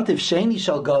it's Yontif Sheni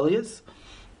Shel Galiyos,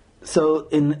 so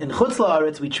in Chutz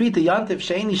La'aretz we treat the Yontif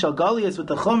Sheni Shel Galiyos with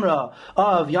the chumrah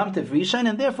of Yontif Rishon,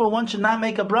 and therefore one should not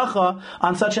make a bracha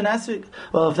on such an esrog.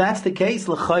 Well, if that's the case,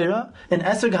 l'chayra, an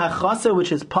esrog hachaser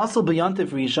which is pasul b'Yontif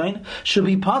Rishon should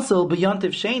be pasul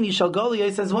b'Yontif Sheni Shel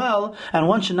Galiyos as well, and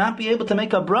one should not be able to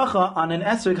make a bracha on an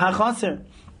esrog hachaser.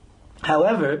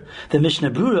 However, the Mishnah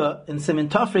Brura in Simin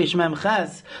Tafresh Mem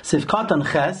Ches,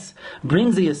 Sivkatan Ches,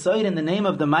 brings the Yesod in the name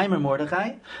of the Maimer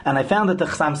Mordechai, and I found that the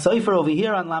Chasam Sofer over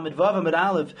here on Lamed Vav Amud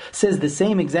Aleph says the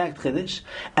same exact Chiddush,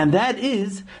 and that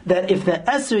is that if the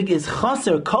esrog is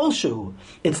chaser kolshu,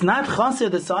 it's not chaser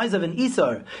the size of an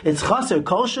isar, it's chaser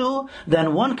kolshu,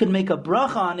 then one could make a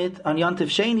bracha on it on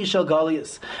Yontif Sheni Shel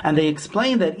Galiyos. And they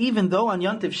explain that even though on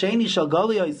Yontif Sheni Shel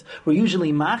Galiyos we're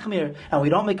usually machmir and we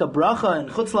don't make a bracha in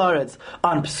Chutz La'aretz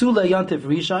on Psula Yontif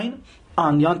Rishon,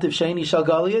 on Yontif Sheni Shel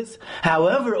Galiyos.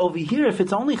 However, over here, if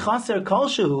it's only Chaser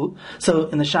Kolshehu, so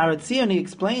in the Sharat Tzion he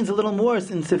explains a little more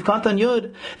in Sivkatan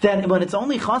Yud, that when it's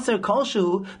only Chaser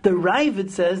Kolshehu, the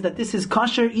Ravid says that this is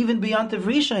kosher even beyond Yontif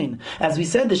Rishon. As we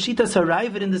said, the Shitas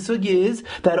HaRavid in the Sugya is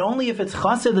that only if it's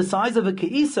Chaser the size of a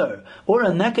Ke'isar, or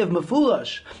a Nekev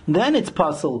Mefulash, then it's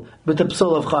pasul with the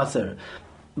Psul of Chaser.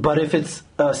 But if it's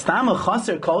stam a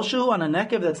chaser kolshu on a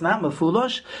nekev that's not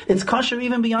mefulash, it's kosher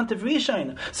even beyond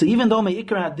Rishon. So even though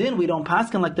me'ikar hadin we don't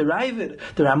paskin like the Ravid,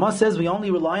 the Ramah says we only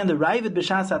rely on the Ravid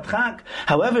b'shas atchak.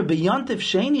 However, beyond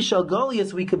Sheni Shel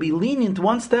Galiyos we could be lenient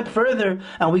one step further,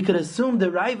 and we could assume the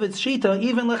Ravid's shita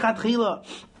even lechatchila.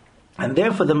 And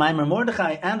therefore the Maimer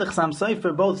Mordechai and the Chasam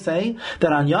Sofer both say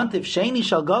that on Yontif Sheni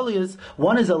Shel Galiyos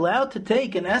one is allowed to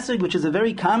take an esrog, which is a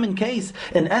very common case,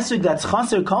 an esrog that's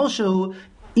chaser kolshu,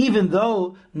 even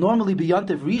though normally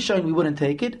b'Yontif Rishon we wouldn't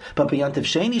take it, but b'Yontif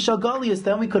Sheni Shel Galiyos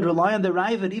then we could rely on the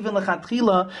Ravid even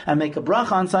lechatchila and make a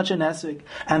bracha on such an esrog.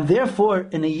 And therefore,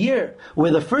 in a year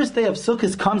where the first day of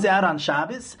Sukkot comes out on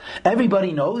Shabbos,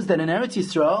 everybody knows that in Eretz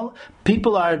Yisrael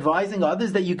people are advising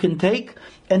others that you can take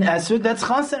an esrog that's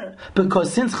chaser,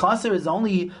 because since chaser is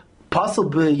only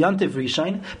pasul b'Yontif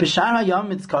Rishon, b'Shar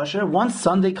HaYom it's kosher. Once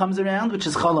Sunday comes around, which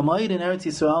is Chol HaMoed in Eretz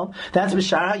Yisrael, that's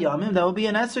b'Shar HaYomim, that will be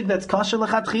an esrog that's kosher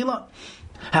l'chatchila.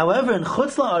 However, in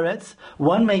Chutz La'aretz,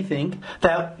 one may think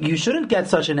that you shouldn't get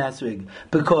such an esrog,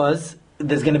 because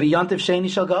there's going to be Yontif Sheni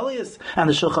Shel Galiyos, and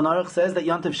the Shulchan Aruch says that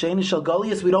Yontif Sheni Shel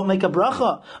Galiyos we don't make a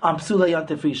bracha on Psula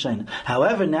Yontif Rishon.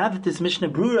 However, now that this Mishnah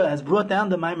Brura has brought down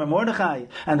the Maimer Mordechai,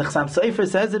 and the Chasam Sofer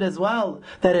says it as well,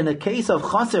 that in a case of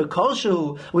Chaser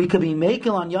Kolshu we could be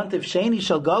making on Yontif Sheni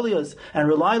Shel Galiyos and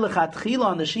rely lechatchila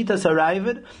on the Shitas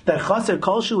HaRavid, that Chaser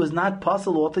Kolshu is not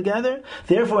possible altogether.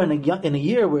 Therefore, in a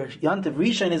year where Yontif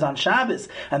Rishon is on Shabbos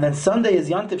and then Sunday is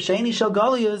Yontif Sheni Shel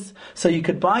Galiyos, so you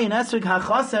could buy an esrog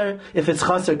hachaser if it's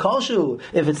chaser kolshu,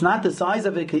 if it's not the size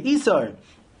of a ke'isar,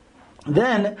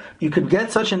 then you could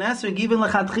get such an esrog even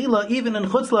lechatchila, even in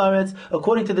Chutz La'aretz,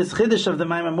 according to this chiddush of the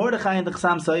Maimer Mordechai and the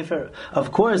Chasam Sofer.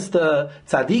 Of course, the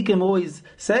tzaddikim always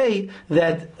say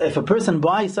that if a person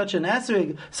buys such an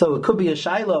esrog, so it could be a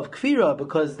shaila of kfira,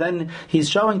 because then he's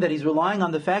showing that he's relying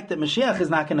on the fact that Mashiach is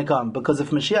not going to come. Because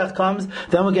if Mashiach comes,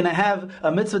 then we're going to have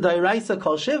a mitzvah d'oraisa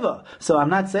kol shiva. So I'm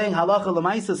not saying halacha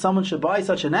l'maisa someone should buy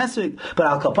such an esrog, but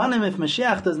al kapanim, if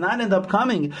Mashiach does not end up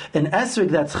coming, an esrog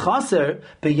that's chaser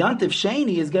b'Yontif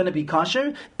Sheni is going to be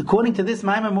kosher, according to this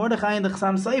Maimer Mordechai and the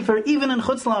Chasam Sofer, even in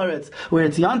Chutz La'aretz, where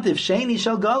it's Yontif Sheni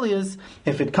Shel Galiyos.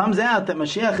 If it comes out that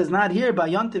Mashiach is not here by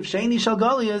Yontif Sheni Shel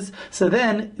Galiyos, so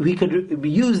then we could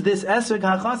use this esrog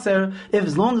hachaser, if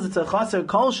as long as it's a chaser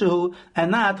kolshu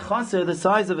and not chaser the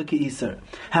size of a ke'isar.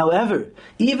 However,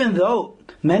 even though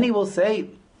many will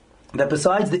say that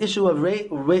besides the issue of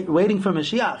waiting for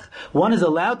Mashiach, one is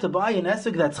allowed to buy an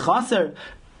esrog that's chaser,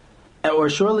 or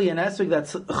surely an esrog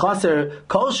that's chaser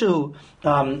kolshu,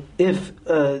 if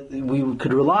we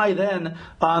could rely then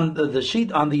on the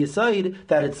sheet on the aside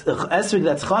that it's esrog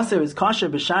that's chaser is kosher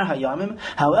b'shar hayamim.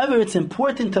 However, it's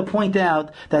important to point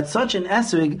out that such an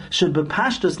esrog should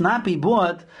b'pashtus not be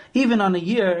bought even on a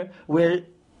year where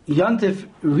Yontif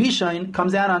Rishon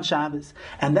comes out on Shabbos,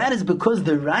 and that is because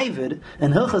the Ravid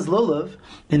in Hilchas Lulav,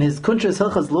 in his Kuntras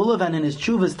Hilchas Lulav, and in his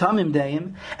Chuvas Tamim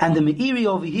Deim, and the Meiri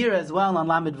over here as well on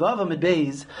Lamed Vav Amid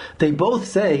Beis, they both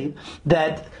say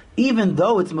that even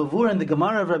though it's mavur in the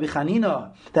Gemara of Rabbi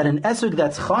Chanina that an esrog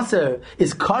that's chaser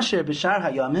is kosher b'shar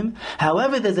hayamim,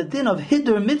 however, there's a din of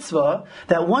hidur mitzvah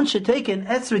that one should take an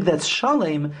esrog that's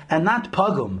shalem and not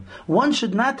pagum. One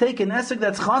should not take an esrog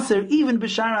that's chaser even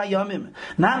b'shar hayamim,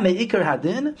 not me'ikar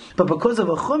hadin, but because of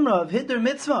a chumrah of hidur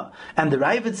mitzvah. And the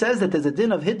Ravid says that there's a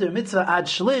din of hidur mitzvah ad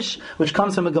shlish, which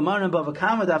comes from a Gemara in Bava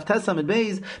Kama Daf Tesam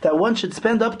Beis, that one should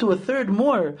spend up to a third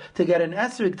more to get an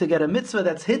esrog, to get a mitzvah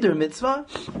that's hidur mitzvah,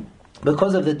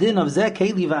 because of the din of Zeh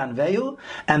Keli V'Anveyu,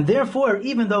 and therefore,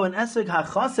 even though an esrog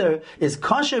hachaser is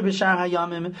kosher b'shar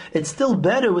hayamim, it's still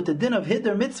better with the din of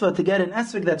hidur mitzvah to get an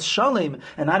esrog that's shalem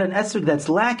and not an esrog that's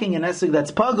lacking, an esrog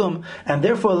that's pagum, and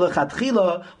therefore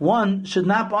lechatchila one should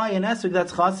not buy an esrog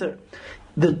that's chaser.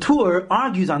 The Tur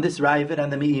argues on this Ravid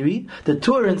and the Meiri. The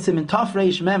Tur in Simin Tov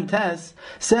Reish Mem Tes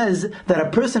says that a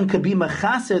person could be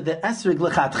mechaser the esrog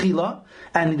lechatchila,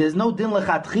 and there's no din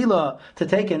lechatchila to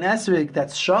take an esrog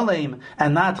that's shalem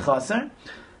and not chaser.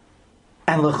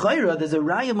 And l'chayra, there's a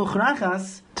raya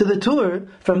muchrachas to the Tur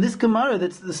from this Gemara.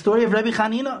 That's the story of Rabbi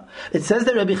Chanina. It says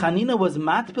that Rabbi Chanina was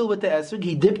matpil with the esrog.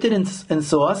 He dipped it in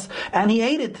sauce and he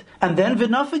ate it. And then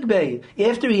v'nafik bei.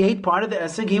 After he ate part of the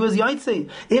esrog, he was yaitse.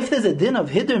 If there's a din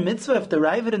of hidur mitzvah, if the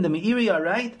Ravid and the Meiri are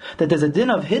right, that there's a din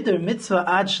of hidur mitzvah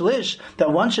ad shlish,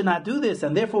 that one should not do this,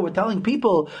 and therefore we're telling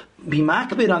people be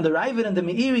makbid on the Ravid and the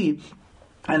Meiri.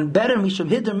 And better, mishum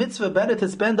hidur mitzvah, better to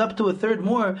spend up to a third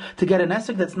more to get an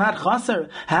esrog that's not chaser.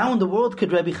 How in the world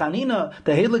could Rabbi Chanina,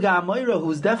 the Heilige Amoira,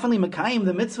 who's definitely mekayim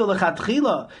the mitzvah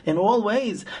lechatchila in all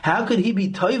ways, how could he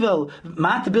be toivel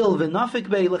matbil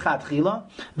v'nafik bei lechatchila?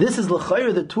 This is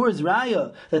l'chayr the Tur's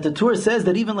raya, that the Tur says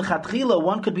that even lechatchila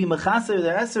one could be mechaser the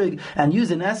esrog and use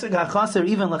an esrog hachaser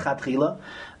even lechatchila.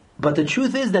 But the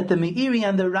truth is that the Meiri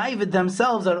and the Ravid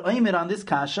themselves are oimer on this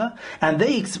kasha, and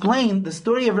they explain the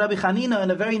story of Rabbi Chanina in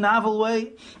a very novel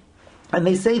way. And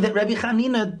they say that Rabbi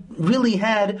Chanina really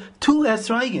had two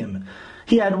esrogim.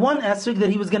 He had one esrog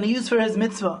that he was going to use for his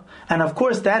mitzvah. And of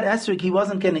course that esrog he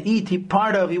wasn't going to eat, he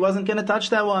wasn't going to touch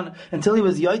that one until he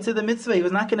was yoytze the mitzvah. He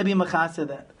was not going to be machaseh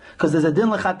that. Because there's a din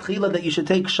lechatchila that you should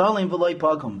take shalem v'loy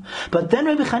pagum. But then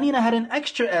Rabbi Chanina had an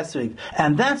extra esrog,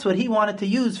 and that's what he wanted to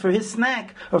use for his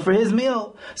snack or for his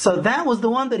meal. So that was the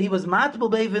one that he was matbel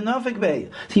bei v'nofik bei.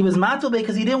 He was matbel bei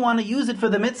because he didn't want to use it for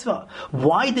the mitzvah.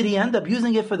 Why did he end up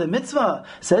using it for the mitzvah?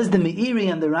 Says the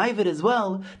Meiri and the Ravid as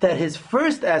well, that his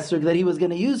first esrog that he was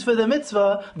going to use for the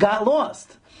mitzvah got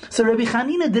lost. So Rabbi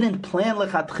Chanina didn't plan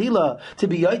lechatchila to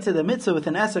be yoytze the mitzvah with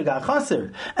an esrog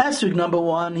achaser. Esrog number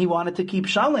one, he wanted to keep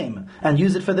shalem and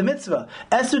use it for the mitzvah.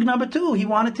 Esrog number two, he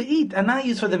wanted to eat and not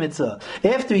use for the mitzvah.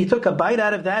 After he took a bite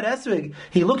out of that esrog,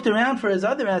 he looked around for his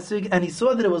other esrog and he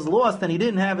saw that it was lost and he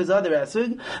didn't have his other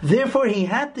esrog. Therefore, he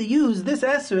had to use this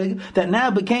esrog that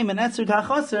now became an esrog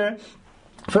hachaser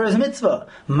for his mitzvah.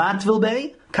 Matvil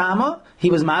bei, kama, he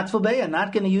was matfil bei and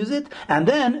not going to use it, and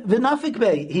then v'nafik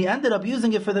bei, he ended up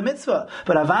using it for the mitzvah.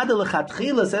 But avada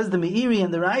lechatchila, says the Meiri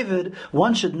and the Ravid,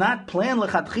 one should not plan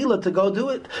lechatchila to go do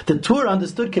it. The Tur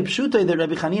understood kipshutay that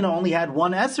Rabbi Chanina only had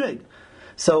one esrog.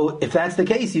 So if that's the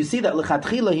case, you see that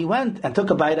lechatchila he went and took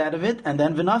a bite out of it, and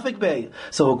then v'nafik bei.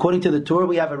 So according to the Tur,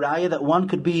 we have a raya that one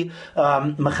could be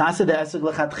mechased the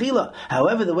esrog lechatchila.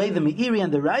 However, the way the Meiri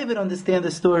and the Ravid understand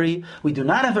the story, we do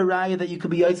not have a raya that you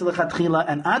could be yoytze lechatchila.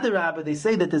 And adarabah, they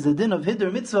say that there's a din of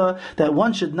hidur mitzvah that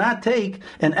one should not take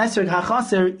an esrog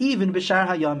hachaser even b'shar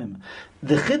hayamim.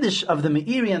 The chiddush of the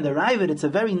Meiri and the Ravid, it's a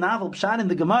very novel pshat in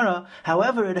the Gemara.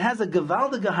 However, it has a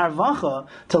gevaldige harvacha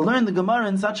to learn the Gemara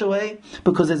in such a way,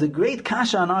 because there's a great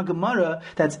kasha on our Gemara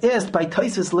that's asked by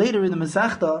Tosfos later in the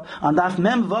Masechta on Daf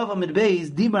Mem Vav Amid Beis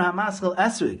Dibur Hamaschel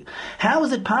Esrog. How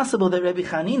is it possible that Rabbi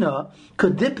Chanina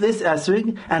could dip this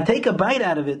esrog and take a bite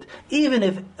out of it, even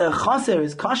if a chaser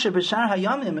is kosher b'shar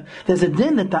hayamim? There's a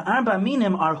din that the arba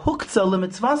minim are huktzah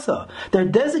lemitzvasa. They're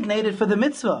designated for the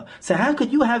mitzvah. So how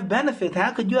could you have benefit?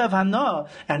 How could you have hana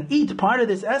and eat part of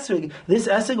this esrog? This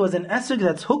esrog was an esrog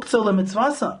that's huktzah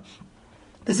lemitzvasa.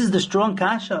 This is the strong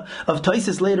kasha of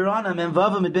Toises later on, Amen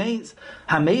Vav Amid Beis.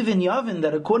 Hamevin Yavin,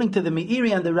 that according to the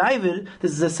Meiri and the Ravid,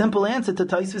 this is a simple answer to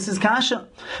Toises' kasha.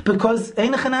 Because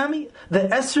Einachanami, the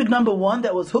esrig number 1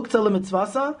 that was hooked to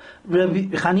Lemitzvasa,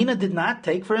 Rabbi Chanina did not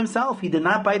take for himself. He did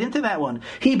not bite into that one.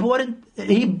 He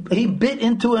bit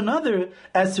into another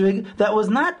esrig that was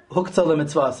not hooked to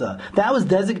Lemitzvasa. That was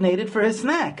designated for his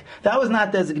snack. That was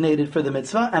not designated for the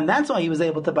mitzvah, and that's why he was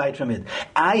able to bite from it.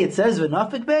 It says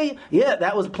V'nafik Bey, yeah,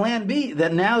 that was plan B,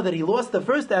 that now that he lost the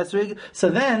first esrig, so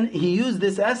then he used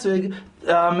this esrig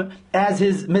as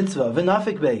his mitzvah,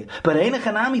 V'nafik Bey. But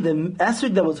Einachanami, the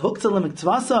esrig that was hooked to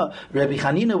Lemitzvasa, Rabbi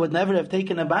Chanina would never have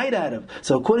taken a bite out of.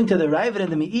 So according to the Ravid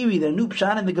and the Meiri, the new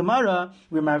Pshan and the Gemara,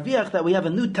 we're marviach that we have a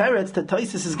new teretz to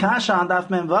Toises' kasha on Daf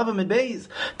Mem Vav Amid Beis.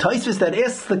 Toises that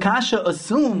asks the kasha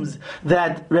assumes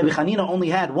that Rabbi Chanina only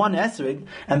had one esrig,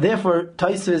 and therefore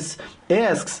Toises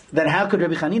asks that how could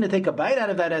Rabbi Chanina take a bite out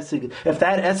of that esrig if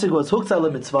that esrig was hooked to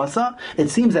Lemitzvasa? It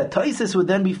seems that Toises would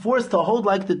then be forced to hold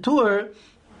like the Tur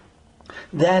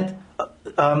that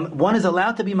one is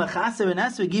allowed to be machaser and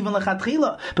esrig even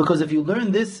lechatchila, because if you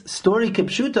learn this story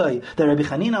kipshutai that Rabbi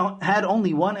Chanina had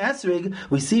only one esrig,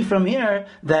 we see from here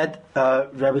that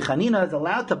Rabbi Chanina is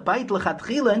allowed to bite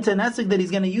lechatchila into an esrig that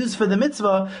he's going to use for the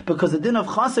mitzvah, because the din of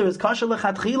chaser is kasher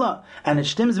lechatchila, and it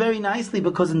stems very nicely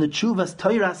because in the Tshuvas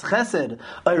Toiras Chesed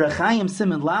Oirachayim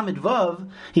Siman Lamed Vav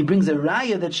he brings a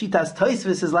raya that Shitas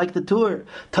Toisvis is like the Tur.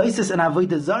 Toises and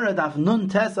Avodah Zarah Daf Nun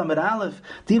Tes Amar Aleph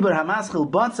Dibur Hamaschil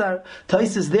Batzar.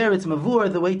 Toises there, it's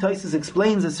Mavur, the way Toises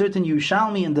explains a certain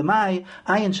Yerushalmi and Demai,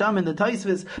 Ayin Sham in the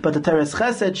Toisvis, but the Teres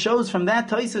Chesed shows from that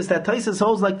Toises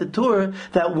holds like the Tur,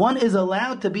 that one is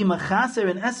allowed to be Machaser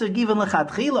and Eser given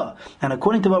Lechatchila. And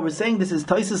according to what we're saying, this is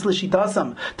Toises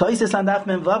L'Shitasam. Toises on Daf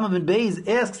Mem Vav Amid Beis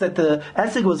asks that the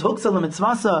Eseg was Huksal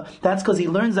Mitzvasa, that's because he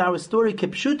learns our story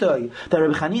Kipshutai, that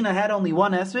Rabbi Chanina had only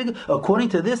one Esrig. According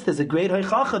to this, there's a great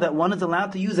Hoichacha that one is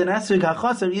allowed to use an Esrig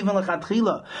HaChaser even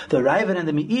Lechatchila. The Ravid and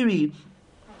the Meiri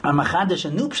a machadash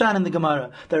and nupshan in the Gemara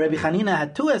that Rabbi Chanina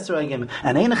had two esrogim,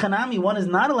 and Einachanami, one is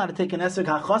not allowed to take an esrog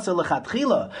hachaser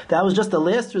lechatchila. That was just the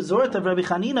last resort of Rabbi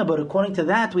Chanina, but according to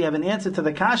that, we have an answer to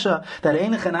the kasha that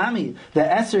Einachanami, the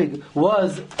esrog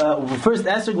was first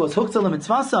esrog was huktzal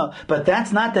mitzvasa, but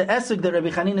that's not the esrog that Rabbi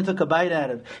Chanina took a bite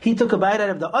out of. He took a bite out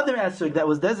of the other esrog that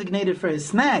was designated for his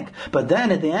snack, but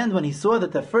then at the end, when he saw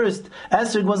that the first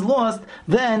esrog was lost,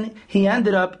 then he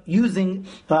ended up using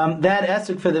that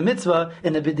esrog for the mitzvah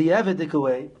in a b'di'evidik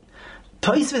way.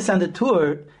 Toisvis and the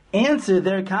Tur answer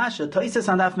their kasha.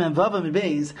 Toisvis and Daf Mem Vav Amid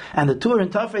Beis and the Tur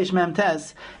and Tafresh Mem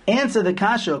Tes answer the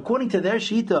kasha according to their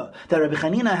shita that Rabbi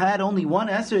Chanina had only one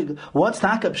esrog. What's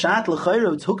taka pshat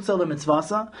l'chayro? It's huktzal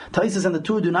mitzvasa. Toisvis and the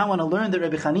Tur do not want to learn that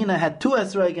Rabbi Chanina had two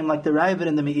esrogim like the Ravid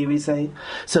and the Meiri say.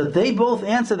 So they both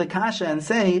answer the kasha and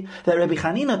say that Rabbi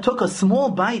Chanina took a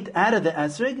small bite out of the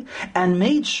esrog and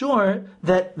made sure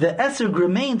that the esrog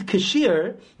remained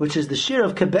kashir, which is the shir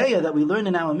of kabeya that we learn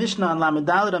in our Mishnah on Lamed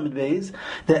Daled Amid Beis.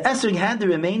 The esrog had the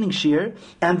remaining shear,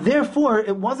 and therefore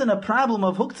it wasn't a problem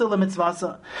of huktzal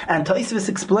mitzvasa. And Tosfos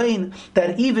explained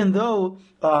that even though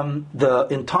the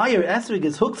entire esrog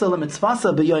is huktzal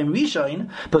mitzvasa b'yom rishon,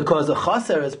 because a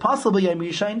chaser is possible b'yom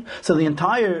rishon, so the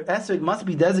entire esrog must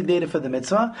be designated for the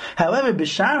mitzvah. However,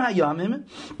 b'shar hayamim,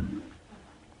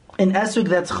 an esrog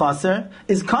that's chaser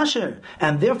is kosher,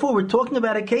 and therefore we're talking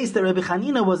about a case that Rabbi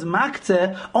Chanina was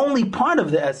maktzeh only part of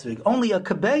the esrog, only a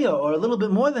kabeya or a little bit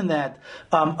more than that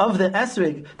of the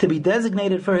esrog to be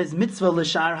designated for his mitzvah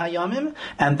l'shar hayamim,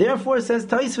 and therefore says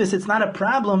Tosfos it's not a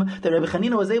problem that Rabbi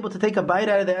Chanina was able to take a bite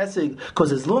out of the esrog,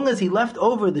 because as long as he left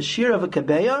over the shear of a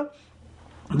kabeya,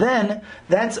 then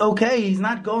that's okay. He's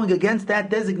not going against that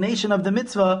designation of the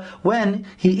mitzvah when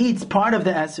he eats part of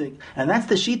the esrog. And that's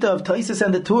the shita of Tosfos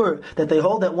and the Tur, that they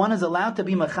hold that one is allowed to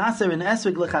be machaser in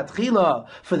esrog lechatchila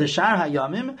for the shar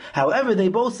hayamim. However, they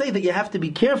both say that you have to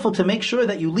be careful to make sure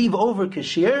that you leave over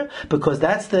kashir, because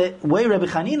that's the way Rabbi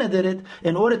Chanina did it,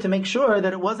 in order to make sure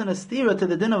that it wasn't a stira to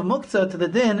the din of muktzah, to the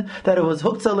din that it was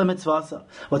huktzah lemitzvasa.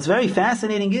 What's very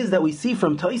fascinating is that we see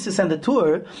from Tosfos and the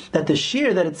Tur that the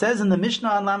shir that it says in the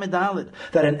Mishnah Lamed Daled,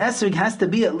 that an esrog has to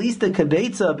be at least a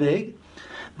kibetza big,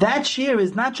 that shear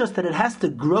is not just that it has to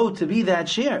grow to be that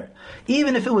shear.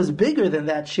 Even if it was bigger than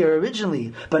that shear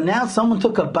originally, but now someone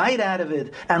took a bite out of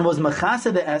it and was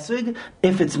machasa the esrog,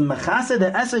 if it's machasa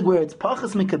the esrog where it's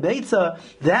pachas mikabetza,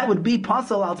 that would be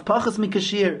pasal al pachas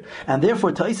mikashir. And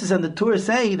therefore Tosfos and the Tur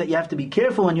say that you have to be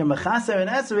careful when you're machasa an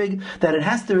esrog, that it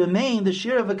has to remain the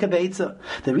shear of a kabetza.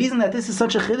 The reason that this is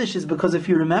such a chiddush is because if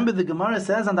you remember, the Gemara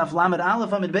says on Daf Lamed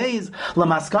Aleph Amid Beis,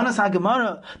 Lamaskanas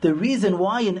HaGemara, the reason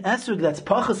why an esrog that's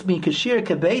pachas pachas mi kashir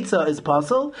kebeitza is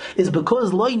pasul is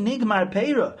because loy nigmar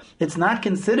peira. It's not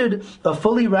considered a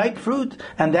fully ripe fruit,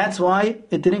 and that's why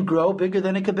it didn't grow bigger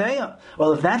than a kebeya.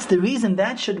 Well, if that's the reason,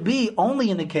 that should be only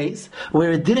in a case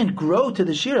where it didn't grow to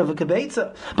the shear of a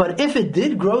kebeitza. But if it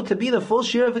did grow to be the full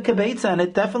shear of a kebeitza, and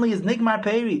it definitely is nigmar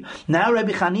peri, now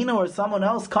Rabbi Chanina or someone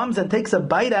else comes and takes a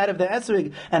bite out of the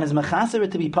esrig and is mechaser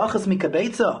it to be pachas mi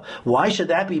kebeitza. Why should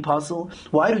that be pasul?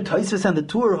 Why do Tosfos and the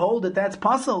Tur hold that that's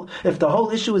pasul? If the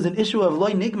whole issue is an issue of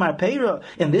loy nigmar peira,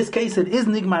 in this case it is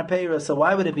nigmar peira, so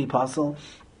why would it be pasul?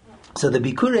 So the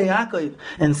Bikurei Yaakov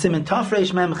in Siman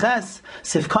Tafresh Mem Ches,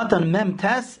 Sifkatan Mem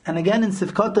Tes, and again in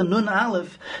Sifkatan Nun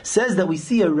Aleph, says that we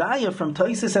see a raya from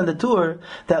Tosfos and the Tur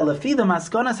that Lafida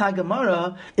Maskonas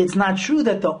HaGemara, it's not true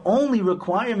that the only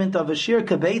requirement of a Shir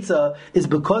Kebeitza is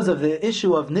because of the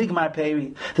issue of Nigmar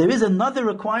Peri. There is another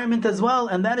requirement as well,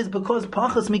 and that is because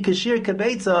Pachas Mikashir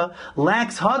Kebeitza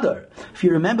lacks Hadar. If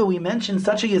you remember, we mentioned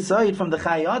such a Yesod from the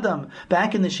Chai Adam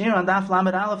back in the Shir on Daf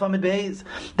Lamed Aleph Amid Beis,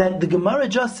 that the Gemara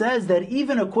just says that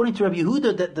even according to Rabbi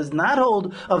Yehuda that does not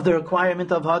hold of the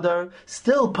requirement of Hadar,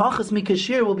 still Pachas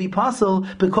Mikashir will be possible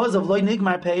because of Loy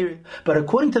Nigmar Peri. But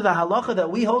according to the halacha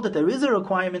that we hold that there is a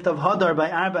requirement of Hadar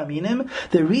by Arba Minim,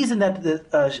 the reason that the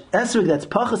Esrig that's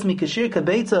Pachas Mikashir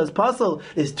Kebeitza is possible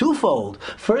is twofold.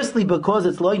 Firstly, because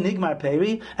it's Loy Nigmar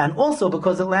Peri, and also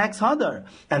because it lacks Hadar.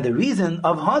 And the reason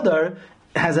of Hadar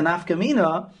has an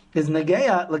afkamina is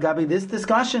negeya lagabi this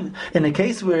discussion. In a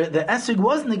case where the esrig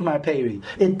was nigmar peri,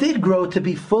 it did grow to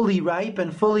be fully ripe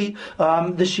and fully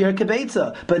the shir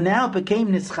kebeitza, but now it became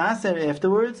nischaser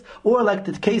afterwards, or like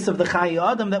the case of the Chai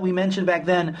Adam that we mentioned back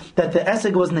then, that the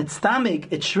esrig was nitztamik,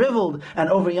 it shriveled, and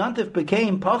over yantif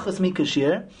became pachas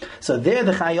mikashir. So there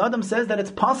the Chai Adam says that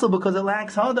it's possible because it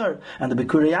lacks hadar, and the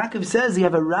Bikurei Yaakov says you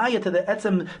have a raya to the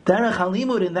etzem derech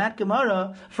halimud in that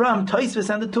Gemara from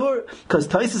Tosfos and the Tur, because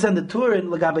Tosfos and the Tur in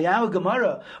lagabi our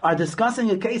Gemara are discussing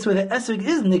a case where the esrig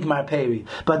is nigmar peri,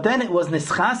 but then it was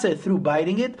nischaser through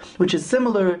biting it, which is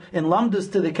similar in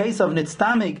lamdus to the case of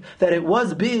nitztamik, that it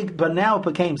was big but now it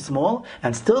became small,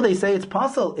 and still they say it's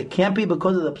possible. It can't be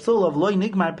because of the psul of loy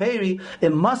nigmar peri.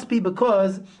 It must be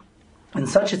because in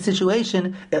such a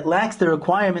situation, it lacks the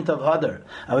requirement of hadar.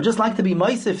 I would just like to be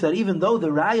meisif that even though the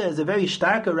raya is a very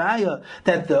stark raya,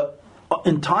 that the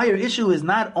entire issue is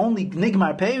not only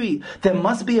nigmar peri, there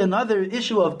must be another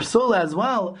issue of psul as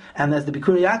well. And as the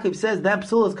Bikurei Yaakov says, that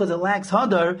psul is because it lacks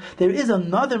hadar. There is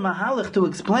another mahalach to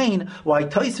explain why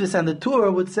Tosfos and the Tur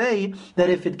would say that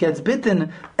if it gets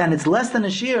bitten and it's less than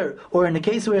a shear, or in the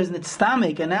case where it's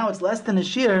stomach and now it's less than a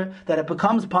shear, that it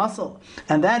becomes pasul.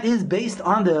 And that is based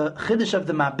on the chiddush of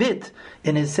the Mabit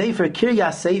in his Sefer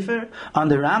Kiryas Sefer, on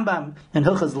the Rambam in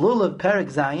Hilchas Lulav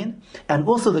Perek Zayin, and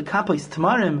also the Kapos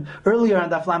Tamarim earlier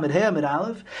on Daf Lamed Hey Amid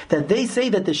Aleph, that they say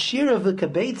that the shear of the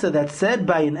kebeitza that's said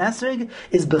by an esrig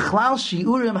is bechlal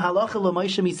shiurim halacha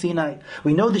l'Moshe Misinai.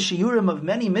 We know the shiurim of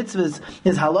many mitzvahs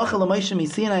is halacha l'Moshe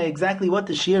Misinai, exactly what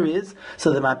the shear is.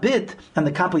 So the Mabit and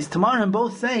the Kapos Tamarim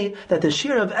both say that the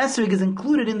shear of esrig is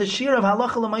included in the shear of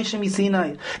halacha l'Moshe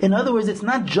Misinai. In other words, it's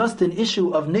not just an issue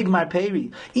of nigmar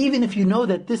peri. Even if you know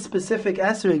that this specific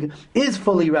esrig is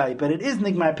fully ripe, but it is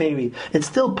nigmar peri, it's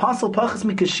still pasul pachas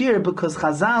mikashir because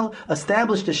Chazal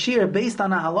established a shear based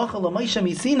on a halacha l'Moshe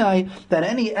Misinai that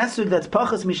any esrig that's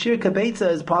pachas mishir kebeitza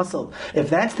is pasul. If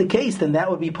that's the case, then that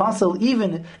would be pasul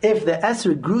even if the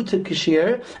esrig grew to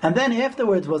kashir and then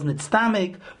afterwards was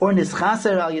nitztamik or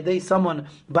nischaser al yedei someone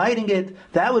biting it.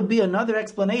 That would be another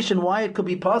explanation why it could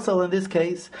be pasul in this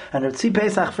case. And Ritzi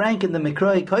Pesach Frank in the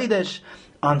Mikroi Kodesh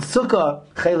on Sukkah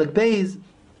Chelik Beis,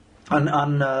 on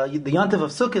the Yontif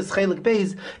of Sukkot, Chelik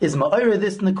Beis, is Ma'ira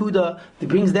this Nakuda. He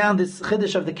brings down this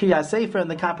Chiddush of the Kiryas Sefer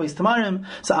and the Kapos Tamarim.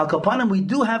 So Al Kapanim, we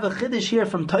do have a Chiddush here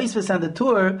from Tosfos and the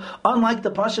Tur, unlike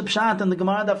the Pasha Pshat and the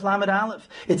Gemara Daf Lamed Aleph.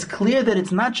 It's clear that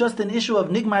it's not just an issue of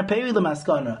Nigmar Peri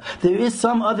L'Maskana. There is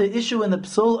some other issue in the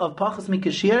Psul of Pachas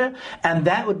Mikashir, and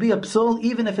that would be a Psul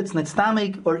even if it's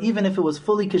Nitztamik, or even if it was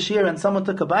fully Kashir and someone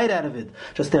took a bite out of it.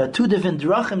 Just there are two different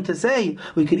drachim to say.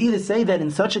 We could either say that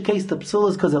in such a case the Psul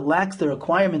is because it lacks the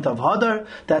requirement of hadar,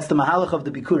 that's the mahalach of the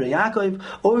Bikurei Yaakov,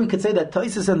 or we could say that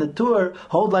Tosfos and the Tur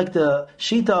hold like the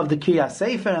shita of the Kiryas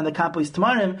Sefer and the Kapos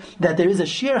Tamarim, that there is a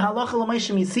sheer halacha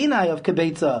l'Moshe Misinai of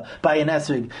kebeitza by an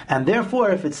esrig, and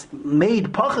therefore if it's made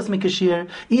pachas mikashir,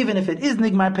 even if it is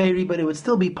nigmar peri, but it would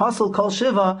still be pasul kol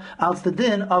shiva al the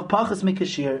din of pachas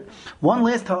mikashir. One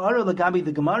last ha'ara lagabi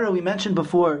the Gemara we mentioned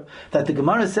before, that the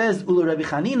Gemara says ulu Rabbi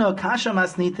Chanina kasha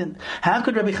masnitin. How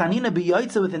could Rabbi Chanina be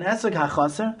yoitza with an esrig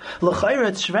hachaser? L'chayra,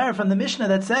 it's shver from the Mishnah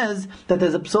that says that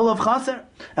there's a psul of chaser.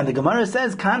 And the Gemara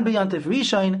says, kan b'yantif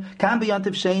rishain, kan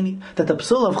b'yantif sheni, that the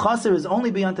psul of chaser is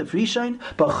only b'yantif rishain,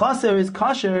 but chaser is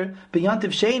kasher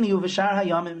b'yantif sheni uv'shar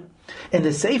hayamim. In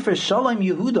the Sefer Shalom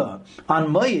Yehuda on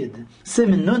Moed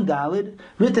Siman Nun Dalid,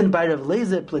 written by Rav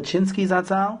Lezer Plachinsky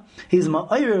Zatzal, he's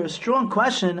ma'ayir a strong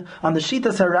question on the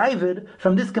Shitas Haravid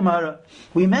from this Gemara.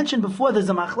 We mentioned before there's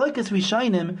a machlokes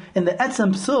Rishayim in the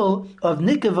Etzem Psul of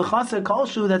Nikev v'chaser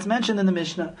kolshu that's mentioned in the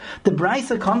Mishnah. The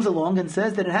Brisa comes along and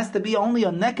says that it has to be only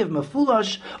a nekev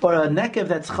mefulash or a nekev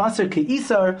that's chaser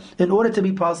ke'isar in order to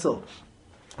be pasul.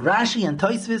 Rashi and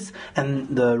Tosfos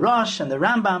and the Rosh and the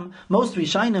Rambam, most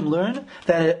Rishonim learn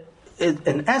that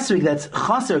an esrig that's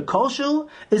chaser kolshu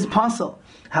is pasul.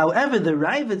 However, the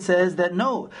Ravid says that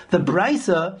no, the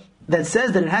Brisa that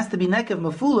says that it has to be nekev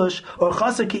mefulash or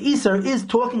chaser ke'isar is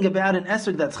talking about an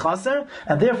esrig that's chaser,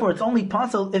 and therefore it's only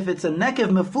pasul if it's a nekev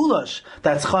mefulash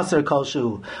that's chaser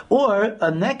kolshu, or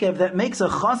a nekev that makes a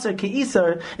chaser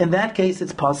ke'isar. In that case,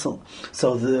 it's pasul.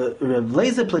 So the Rav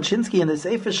Lezer Plachinsky in the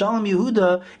Sefer Shalom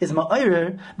Yehuda is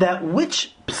ma'ayir that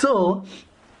which psul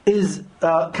is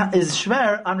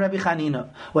shver on Rabbi Chanina.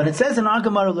 When it says in our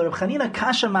Gemara, Rabbi Chanina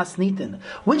kasha masnitin,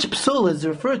 which psul is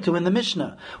referred to in the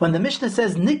Mishnah? When the Mishnah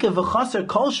says nikev v'chaser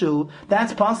kolshu,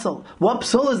 that's pasul. What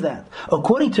psul is that?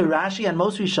 According to Rashi and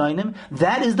most Rishonim,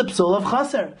 that is the psul of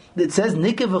chaser. It says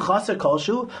nikev v'chaser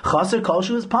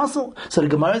kolshu is pasul. So the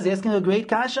Gemara is asking a great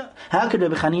kasha. How could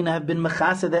Rabbi Chanina have been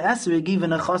mechaser the esrig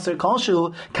even a chaser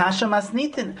kolshu kasha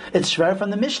masnitin? It's shver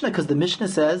from the Mishnah because the Mishnah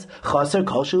says chaser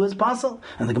kolshu is pasul,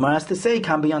 and the Gemara has to say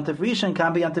kan b'yantiv rishon,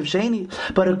 kan b'yantiv sheni.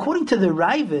 But according to the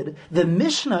Ravid, the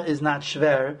Mishnah is not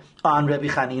shver on Rabbi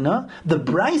Chanina. The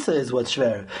Brisa is what's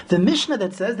shver. The Mishnah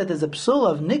that says that there's a psul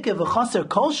of nikev v'chaser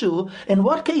kolshu, in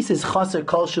what case is chaser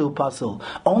kolshu pasul?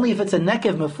 Only if it's a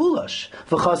nekev mefulash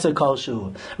v'chaser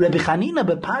kolshu. Rabbi Chanina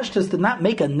bepashtus did not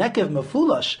make a nekev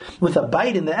mefulash with a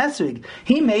bite in the esrig.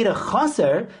 He made a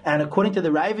chaser, and according to the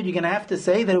Ravid, you're going to have to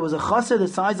say that it was a chaser the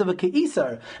size of a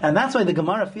ke'isar, and that's why the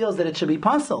Gemara feels that it should be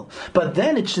pasul. But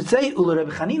then it should say Ula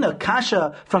Rabbi Chanina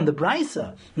kasha from the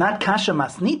Brisa, not kasha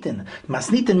masnitin.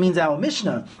 Masnitin means our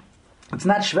Mishnah. It's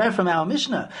not shver from our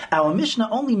Mishnah. Our Mishnah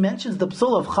only mentions the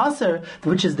psul of chaser,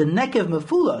 which is the nekev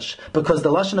mefulash, because the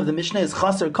lashon of the Mishnah is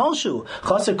chaser kolshu.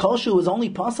 Chaser kolshu is only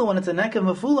pasul when it's a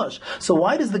nekev mefulash. So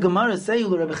why does the Gemara say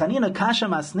Ula Rabbi Chanina kasha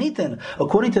masnitin?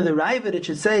 According to the Ravid, it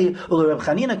should say Ula Rabbi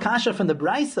Chanina kasha from the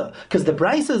Brisa, because the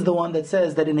Brisa is the one that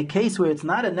says that in a case where it's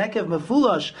not a nekev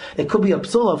mefulash, it could be a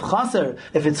psul of chaser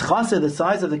if it's chaser the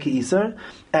size of the ke'isar.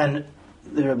 And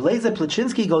the Rabbi Lezer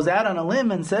Plachinsky goes out on a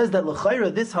limb and says that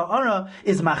l'chayra this ha'ara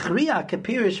is machriya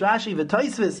kapirish Rashi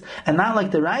v'Tosfos and not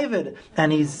like the Ravid.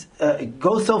 And he's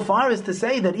goes so far as to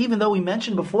say that even though we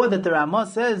mentioned before that the Ramah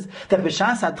says that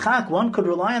b'shas hatchak one could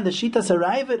rely on the shitas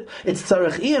ha'Ravid, it's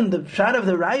tzarech the shot of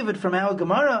the Ravid from our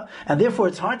Gemara, and therefore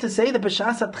it's hard to say that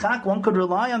b'shas hatchak one could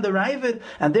rely on the Ravid,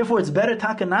 and therefore it's better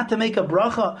taka not to make a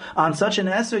bracha on such an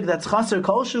esrig that's chaser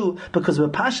kolshu, because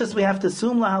with pashas we have to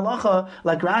assume lahalacha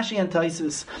like Rashi and Tosfos.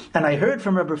 And I heard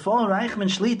from Rabbi Fall Reichman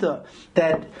Shlita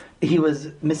that he was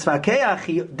misvakeach,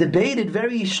 he debated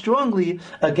very strongly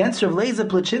against Rav Lezer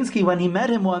Plachinsky when he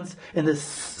met him once in the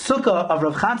Sukkah of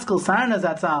Rav Chatzkel Sarna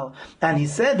Zatzal, and he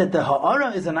said that the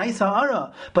ha'ara is a nice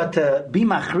ha'ara, but to be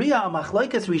machriya, a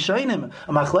machlokes rishonim,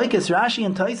 a machlokes Rashi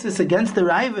and Tosfos against the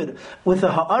Ravid, with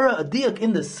the ha'ara a diak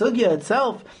in the sugya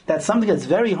itself, that's something that's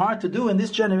very hard to do in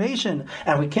this generation,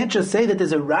 and we can't just say that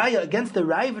there's a raya against the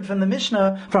Ravid from the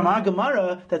Mishnah, from our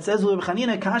Gemara, that says Rabbi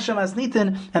Chanina kasha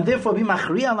masnitin, and therefore be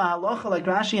machriya halacha like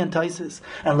Rashi and Tosfos.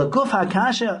 And Leguf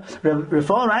HaKasha,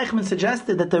 Rafal Reichman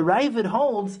suggested that the Ravid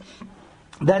holds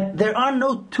that there are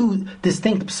no two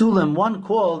distinct psulim, one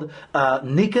called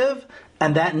Nikev,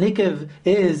 and that nikev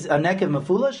is a nekev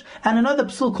mefulash, and another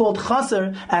psul called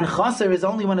chaser, and chaser is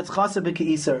only when it's chaser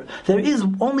b'ke'isar. There is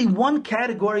only one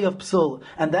category of psul,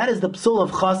 and that is the psul of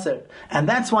chaser, and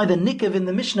that's why the nikev in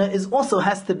the Mishnah is also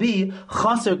has to be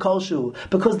chaser kolshu,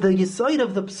 because the yisoid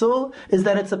of the psul is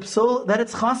that it's a psul that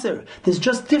it's chaser. There's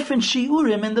just different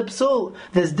shiurim in the psul.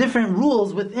 There's different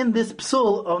rules within this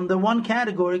psul on the one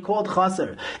category called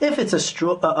chaser. If it's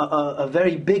a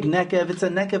very big nekev, it's a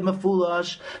nekev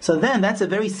mefulash, so then that's a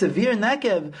very severe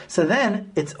nekev, so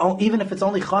then even if it's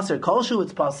only chaser kolshu,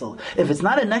 it's pasul. If it's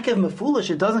not a nekev mefulish,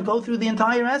 it doesn't go through the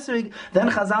entire esrig, then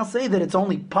Chazal say that it's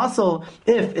only pasul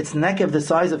if it's nekev the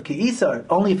size of keisar,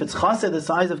 only if it's chaser the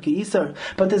size of keisar.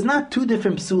 But there's not two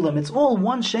different psulim, it's all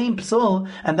one shame psul,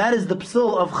 and that is the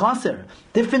psul of chaser.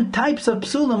 Different types of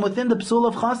psulim within the psul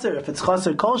of chaser. If it's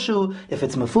chaser kolshu, if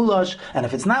it's mefulish, and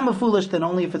if it's not mefulish, then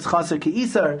only if it's chaser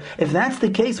keisar. If that's the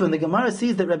case, when the Gemara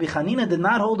sees that Rabbi Chanina did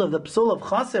not hold of the psul of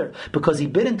chaser because he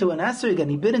bit into an esrig and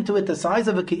he bit into it the size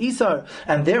of a keisar,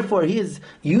 and therefore he is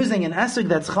using an esrig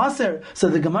that's chaser, so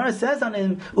the Gemara says on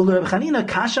him, Ula Rabbi Chanina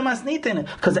kasha masnitin,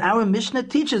 because our Mishnah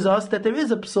teaches us that there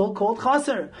is a psul called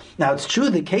chaser. Now it's true,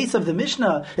 the case of the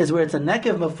Mishnah is where it's a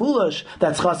nekev mefulish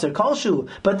that's chaser kolshu,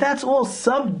 but that's all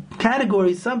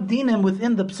subcategories, sub-dinim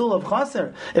within the psul of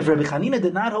chaser. If Rabbi Chanina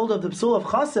did not hold of the psul of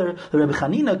chaser, the Rabbi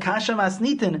Chanina kasha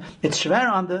masnitin, it's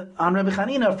shver on Rabbi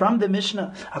Chanina from the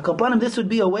Mishnah. This would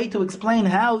be a way to explain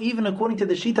how, even according to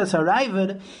the Shitas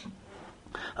Harayvad,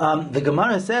 the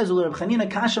Gemara says Rabbi Chanina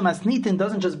kasha masnitin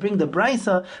doesn't just bring the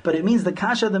brisa, but it means the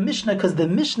kasha of the Mishnah, because the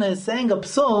Mishnah is saying a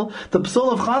psul, the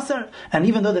psul of chaser, and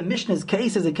even though the Mishnah's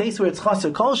case is a case where it's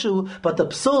chaser kolshu, but the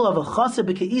psul of a chaser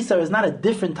b'keisar is not a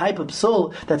different type of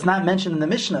psul that's not mentioned in the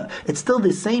Mishnah. It's still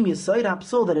the same yisoid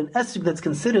psul, that an esrik that's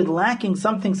considered lacking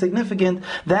something significant,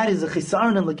 that is a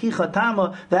chisaron and lakicha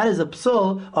tama, that is a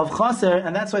psul of chaser,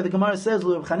 and that's why the Gemara says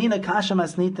Rabbi Chanina kasha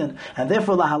masnitin, and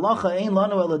therefore la halacha ein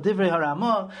lanu ela divrei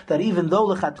harama, that even though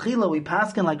lechatchila we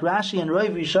paskin like Rashi and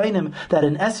Roiv Rishonim that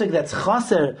an esrog that's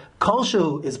chaser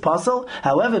kolshu is pasul.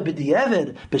 However,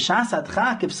 b'di'evid b'shas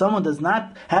adchak, if someone does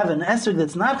not have an esrog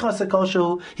that's not chaser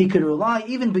kolshu, he could rely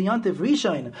even beyond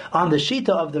Rishon on the shita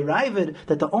of the Ravid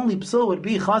that the only psul would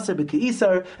be chaser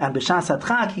b'keisar, and b'shas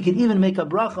adchak he could even make a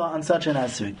bracha on such an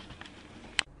esrog.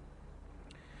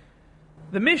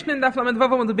 The Mishnah in Daf Lamed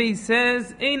Vav on the base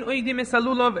says, "Ein oigdim es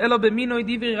halulav elo b'minoi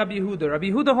divri Rabbi Yehuda." Rabbi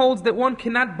Yehuda holds that one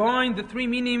cannot bind the three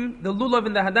minim, the lulav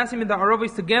and the hadassim and the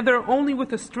arovis together, only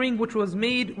with a string which was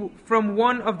made from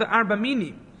one of the arba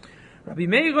minim. Rabbi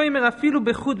Meir oimer afilu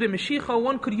bechud b'meshicha.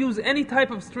 One could use any type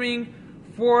of string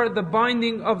for the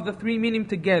binding of the three minim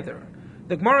together.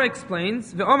 The Gemara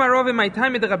explains, "Ve'omar rove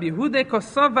ma'itayim ed Rabbi Yehuda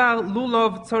kosavar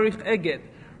lulav tzorich eged."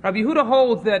 Rabbi Yehuda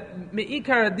holds that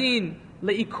me'ikar adin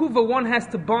le'ikuva, one has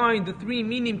to bind the three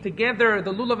minim together,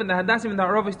 the lulav and the hadassim and the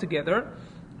aravis together,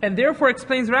 and therefore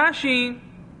explains Rashi,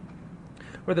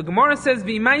 where the Gemara says,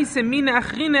 "V'imaise mina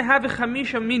achrine have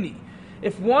chamisha mini."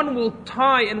 If one will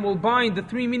tie and will bind the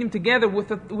three minim together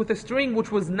with a string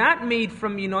which was not made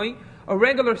from minoi, a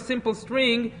regular simple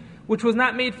string which was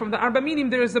not made from the arba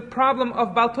minim, there is a problem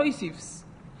of baltoisifs.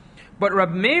 But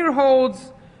Rab Meir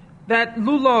holds that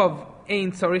lulav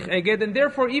ein tzarich eged, and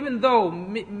therefore even though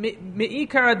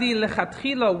me'ikar adin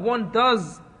lechatchila one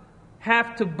does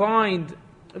have to bind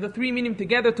the three minim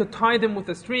together to tie them with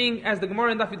a string, as the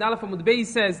Gemara in Daf Yud Aleph Amud Beis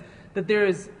says that there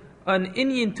is an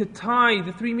inyan to tie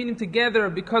the three minim together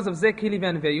because of zeh kili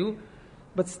v'anveyu,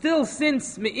 but still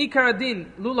since me'ikar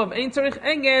adin lulav ein tzarich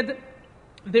eged,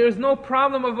 there is no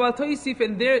problem of baltoisif,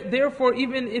 and therefore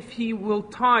even if he will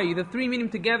tie the three minim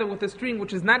together with a string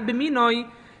which is not b'minoi,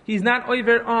 he's not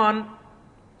over on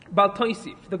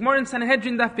baltoisif. The Gemara in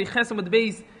Sanhedrin Daf Peiches Amud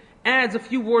Beis adds a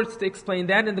few words to explain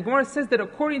that, and the Gemara says that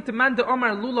according to Man de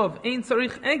Omar Lulav Ein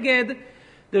Tzarich Eged,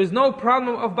 there's no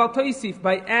problem of baltoisif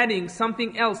by adding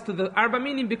something else to the arba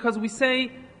minim, because we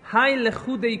say Hai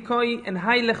lechudei koi and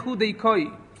Hai lechudei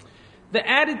koi. The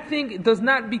added thing does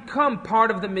not become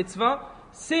part of the mitzvah,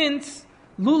 since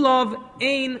Lulav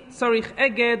Ein Tzarich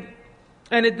Eged,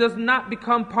 and it does not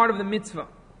become part of the mitzvah.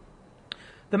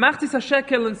 The Machtis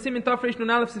HaShekel and Simin Tov Reish Nun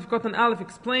Aleph Sifkot and Aleph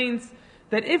explains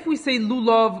that if we say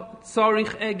lulav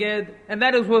tzarich eged, and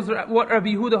that is what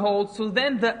Rabbi Yehuda holds, so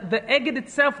then the eged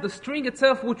itself, the string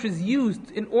itself, which is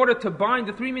used in order to bind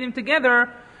the three minim together,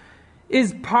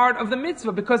 is part of the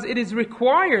mitzvah because it is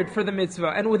required for the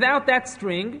mitzvah, and without that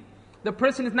string, the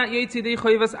person is not yotzei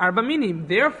choivas arba minim.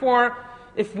 Therefore,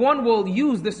 if one will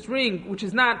use the string which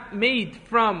is not made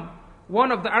from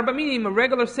one of the arba minim, a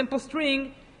regular simple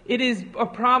string, it is a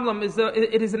problem,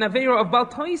 it is an aveira of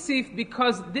baltoisif,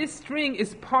 because this string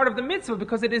is part of the mitzvah,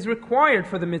 because it is required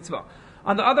for the mitzvah.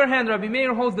 On the other hand, Rabbi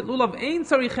Meir holds that lulav ein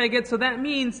tzarich eged, so that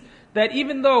means that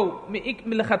even though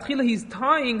melechatchila he's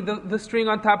tying the string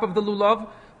on top of the lulav,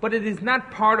 but it is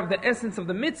not part of the essence of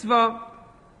the mitzvah,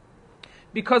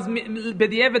 because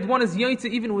b'di'evet one is yoytze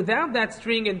even without that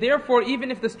string, and therefore even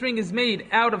if the string is made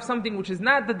out of something which is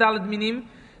not the daled minim,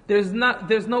 there's no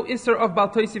isser of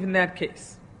baltoisif in that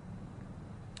case.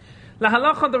 La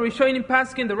halacha, the Rishonim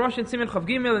paskin, the Rosh and Simen Chav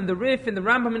Gimel, and the Rif, and the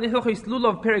Rambam and Hilchos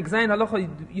Lulav Perek Zayin Halacha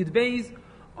Yud Beis,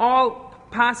 all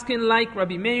paskin like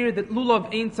Rabbi Meir that lulav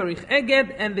ein tzarich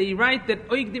eged, and they write that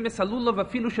oigdim es halulav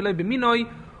afilu sheloi b'minoi,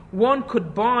 one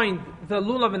could bind the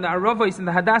lulav and the aravos and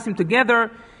the hadassim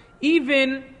together,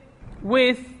 even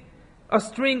with a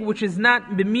string which is not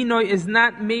b'minoi, is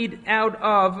not made out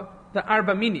of the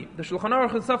arba minim. The Shulchan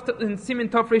Aruch in Simin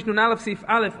Tov Reish Nun Aleph Sif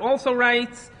Aleph also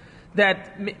writes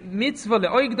that mitzvah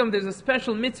le'oigdom, there's a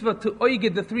special mitzvah to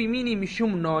oiged the three minim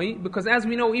mishum noi, because as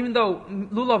we know, even though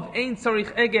lulav ein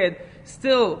tzarich eged,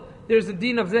 still there's a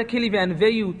din of zekili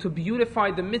ve'anveyu to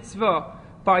beautify the mitzvah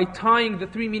by tying the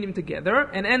three minim together,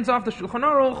 and ends off the Shulchan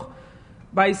Aruch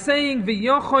by saying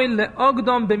v'yochoy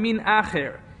le'ogdom b'min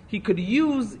acher. He could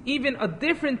use even a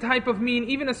different type of min,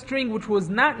 even a string which was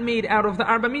not made out of the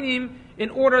arba minim, in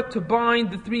order to bind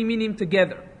the three minim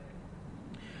together.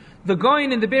 The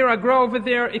Goyin in the Beir Agra over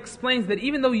there explains that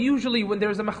even though usually when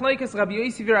there's a machlekes Rabbi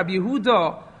Yosef and Rabbi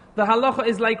Yehuda, the halacha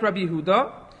is like Rabbi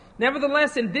Yehuda,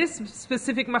 nevertheless in this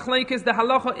specific machlekes the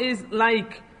halacha is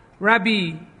like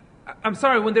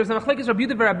when there's a machlekes Rabbi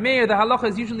Yehuda and Rabbi Meir, the halacha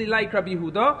is usually like Rabbi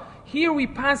Yehuda. Here we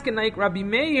paskin like Rabbi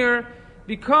Meir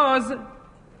because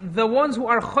the ones who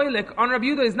are choylek on Rabbi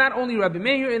Yehuda is not only Rabbi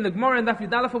Meir. In the Gemara and Daf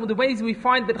Yud Aleph, of the ways we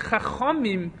find that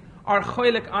Chachamim are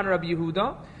choylek on Rabbi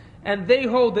Yehuda, and they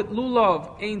hold that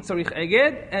lulav ein tzarich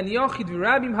eged, and Yochid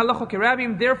v'Rabim halacha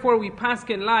kerabim. Therefore, we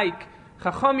paskin like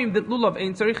Chachamim that lulav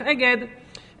ein tzarich eged,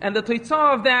 and the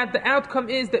toitzah of that, the outcome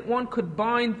is that one could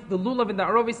bind the lulav and the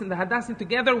arovis and the hadassim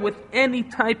together with any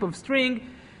type of string,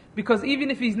 because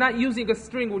even if he's not using a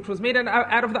string which was made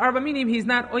out of the arba minim, he's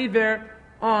not oiver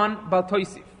on Bal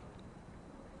Toisif.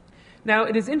 Now,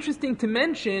 it is interesting to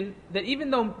mention that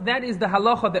even though that is the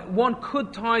halacha that one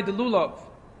could tie the lulav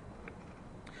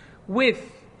with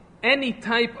any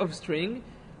type of string,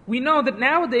 we know that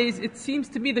nowadays it seems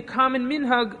to be the common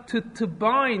minhag to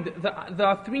bind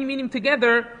the three minim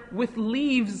together with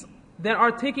leaves that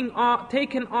are taken off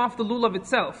the lulav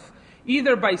itself,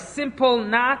 either by simple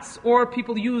knots, or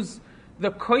people use the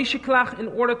koishiklach in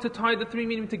order to tie the three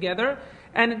minim together.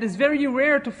 And it is very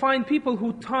rare to find people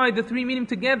who tie the three minim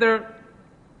together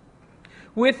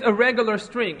with a regular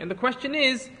string. And the question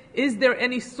is there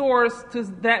any source to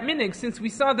that minig? Since we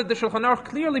saw that the Shulchan Aruch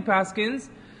clearly paskins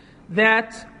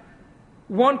that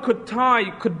one could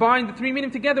bind the three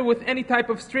minim together with any type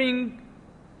of string,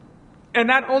 and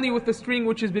not only with the string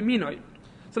which is b'minoi.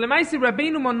 So Lemaisi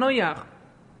Rabbeinu Monoyach,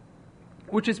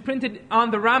 which is printed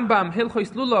on the Rambam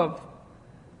Hilchos Lulav,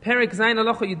 Perek Zayin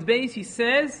Halacha Yud Beis, he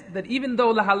says that even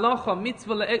though la halacha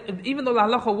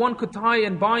one could tie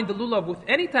and bind the lulav with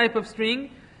any type of string,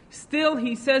 still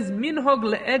he says minhog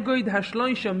le'egoid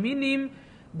hashloisha minim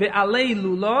be'alei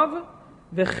lulav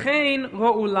v'chein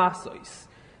ro'u lasois.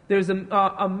 There's a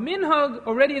minhag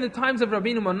already in the times of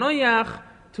Rabbeinu Manoyach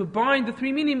to bind the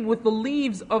three minim with the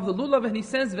leaves of the lulav, and he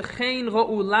says v'chein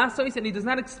ro'u lasois, and he does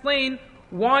not explain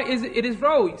why it is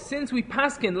roi. Since we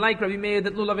paskin like Rabbi Meir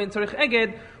that lulav ein tzarich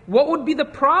eged, what would be the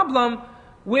problem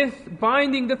with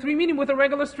binding the three minim with a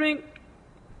regular string?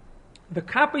 The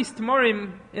Kapais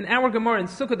Tmorim in our Gemara in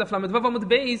Sukkah Daf Lamed Vav Amud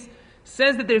Beis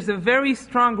says that there's a very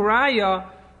strong raya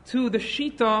to the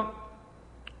shita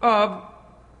of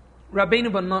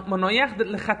Rabbeinu Manoyach that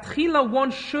lechatchila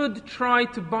one should try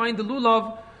to bind the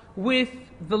lulav with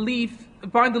the leaf,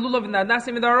 bind the lulav in the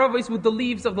hadassim and the aravos with the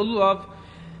leaves of the lulav.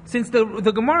 Since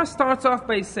the Gemara starts off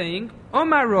by saying,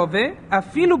 Omar Rove,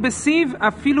 afilu besiv,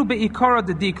 afilu beikara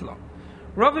dedikla.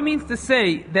 Rove means to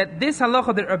say that this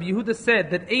halacha that Rabbi Yehuda said,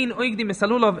 that ein oigdi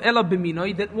mesalulav ela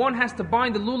b'minoi, that one has to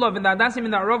bind the lulav and the adasim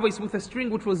and the aravos with a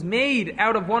string which was made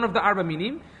out of one of the arba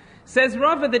minim, says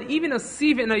Rove that even a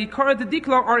siv and a ikara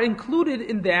dedikla are included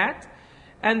in that,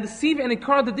 and the siv and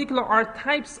ikara dedikla are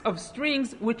types of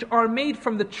strings which are made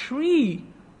from the tree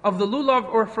of the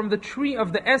lulav or from the tree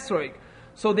of the esrog.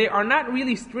 So they are not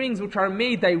really strings which are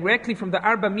made directly from the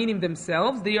arba minim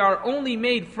themselves. They are only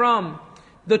made from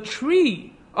the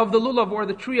tree of the lulav or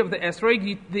the tree of the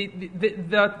esrog.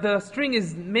 The string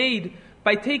is made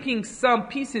by taking some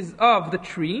pieces of the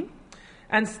tree.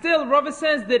 And still, Rava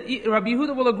says that Rabbi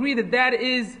Yehuda will agree that that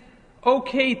is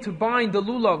okay to bind the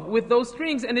lulav with those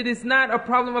strings, and it is not a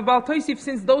problem of Bal Toisif,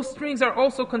 since those strings are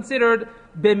also considered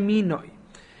beminoi.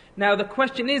 Now the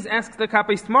question is, asks the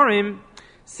Kapais Tmorim,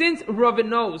 since Rava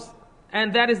knows,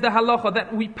 and that is the halacha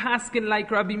that we paskin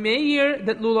like Rabbi Meir,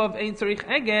 that lulav ein tzarich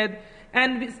eged,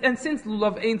 and since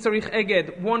lulav ein tzarich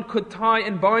eged, one could tie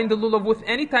and bind the lulav with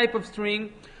any type of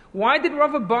string, why did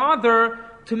Rava bother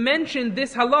to mention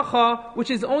this halacha,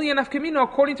 which is only an afkamino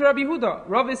according to Rabbi Yehuda?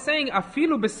 Rava is saying,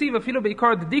 afilu besiv, afilu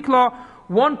beikar dedikla,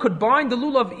 one could bind the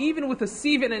lulav even with a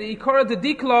siv and an ikara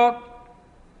dedikla,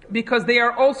 because they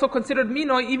are also considered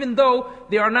minoi, even though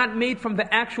they are not made from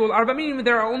the actual arba minim,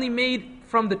 they are only made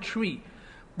from the tree.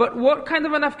 But what kind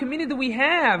of an nafkamina do we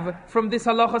have from this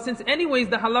halacha, since anyways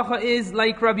the halacha is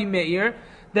like Rabbi Meir,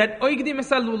 that oigdim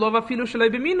esalulov afilu shaloi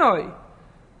b'minoi.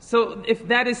 So if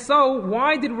that is so,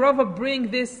 why did Rava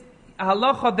bring this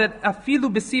halacha that afilu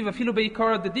b'siv, afilu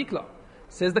be'ikara dedikla?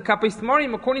 Says the Kapais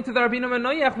Marim, according to the Rabbeinu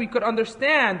Menoyach, we could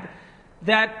understand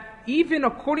that even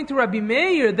according to Rabbi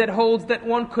Meir, that holds that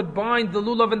one could bind the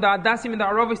lulav and the adasim and the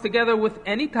aravis together with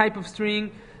any type of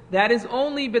string, that is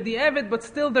only b'di'evet, but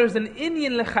still there's an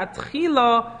inyan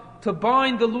lechatchila to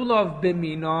bind the lulav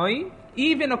b'minoi,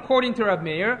 even according to Rabbi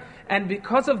Meir, and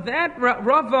because of that,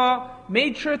 Rava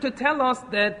made sure to tell us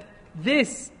that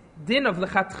this din of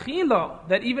lechatchila,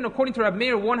 that even according to Rabbi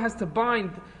Meir, one has to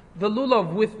bind the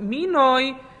lulav with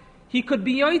minoi, he could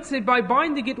be yoitze by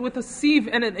binding it with a sieve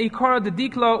and an ikara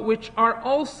dedikla, which are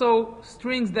also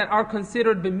strings that are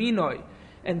considered b'minoi.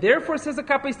 And therefore, says the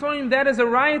Kappa Historian, that is a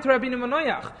raya to Rabbeinu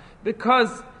Menoyach,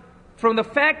 because from the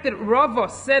fact that Rava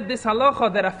said this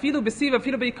halacha, that afilu b'siv,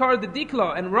 afilu b'ikara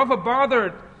dedikla, and Rava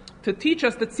bothered to teach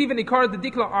us that sieve and ikara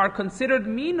dedikla are considered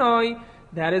minoi,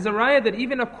 that is a raya that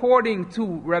even according to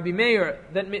Rabbi Meir,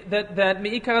 that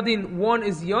me'ikar din, one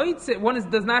is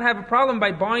yoitze, does not have a problem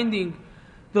by binding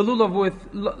the lulav with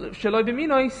shaloi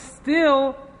b'minoi,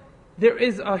 still there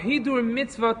is a hidur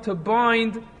mitzvah to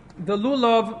bind the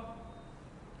lulav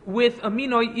with a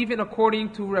minoi, even according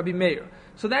to Rabbi Meir.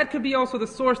 So that could be also the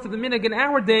source to the minhag in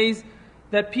our days,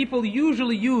 that people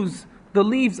usually use the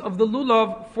leaves of the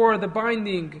lulav for the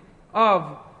binding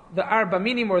of the arba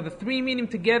minim or the three minim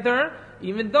together,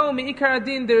 even though me'ikar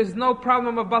adin there is no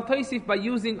problem of bal tosif by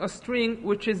using a string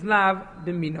which is lav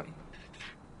b'minoi.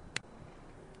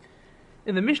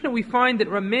 In the Mishnah we find that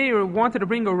Rameir wanted to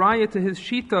bring a raya to his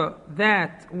shita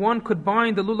that one could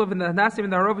bind the lulav and the hadasim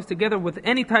and the aravis together with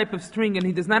any type of string, and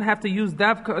he does not have to use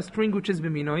davka, a string which is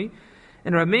b'minoi.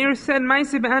 And Rameir said,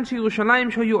 "Ma'aseh be'anshei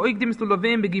Yerushalayim shayu oigdim es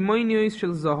lulavim begimoinios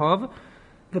shel zahav."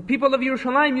 The people of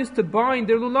Yerushalayim used to bind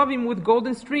their lulavim with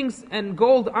golden strings, and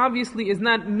gold obviously is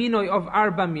not minoi of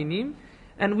arba minim.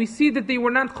 And we see that they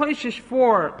were not choishish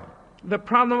for the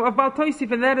problem of Bal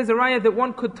Tosif, and that is a raya that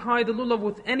one could tie the lulav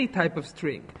with any type of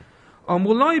string. There's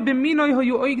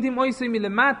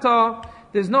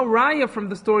no raya from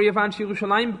the story of Anshe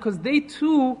Yerushalayim, because they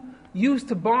too used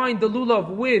to bind the lulav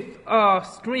with a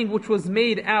string which was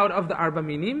made out of the arba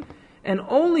minim, and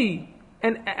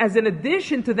as an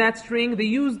addition to that string, they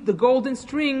used the golden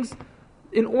strings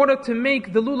in order to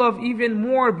make the lulav even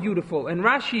more beautiful. And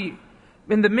Rashi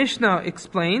in the Mishnah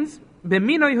explains,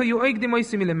 "B'minoi hu yoigdim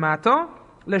oisim ilemata,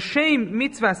 l'shem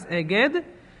mitzvas eged,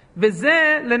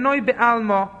 v'zeh lenoi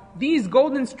be'alma." These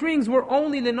golden strings were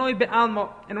only lenoi be'alma.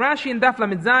 And Rashi in Daf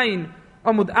Lamed Zayin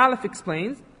Amud Aleph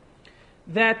explains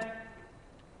that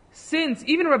since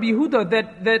even Rabbi Yehuda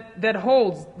that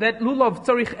holds that lulav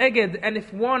tzarich eged, and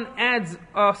if one adds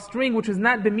a string which is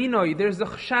not b'minoi, there's a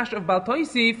chashash of bal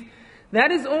tosif,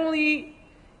 that is only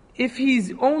if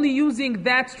he's only using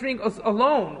that string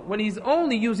alone. When he's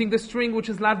only using the string which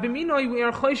is lav b'minoi, we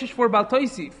are choishish for bal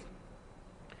tosif.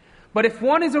 But if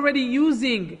one is already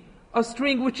using a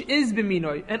string which is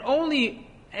b'minoi, and only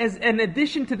as an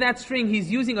addition to that string, he's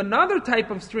using another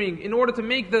type of string in order to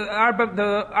make the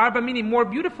arba minim more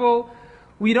beautiful,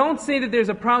 we don't say that there's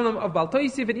a problem of bal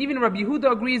tosif. And even Rabbi Yehuda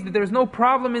agrees that there's no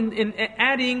problem in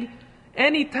adding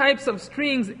any types of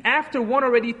strings after one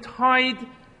already tied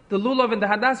the lulav and the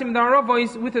hadasim and the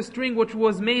aravois with a string which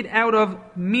was made out of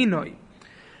minoi.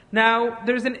 Now,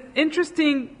 there's an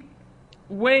interesting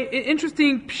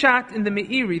pshat in the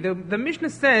Meiri. The Mishnah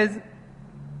says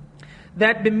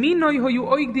that b'minoi hoyu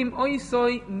oigdim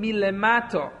oisoi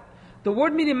milemato. The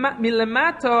word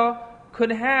milemato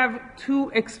could have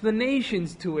two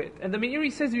explanations to it. And the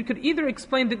Meiri says you could either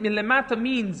explain that milemato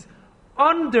means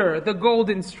under the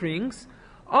golden strings,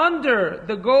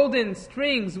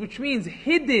 which means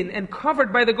hidden and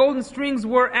covered by the golden strings,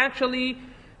 were actually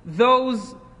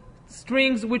those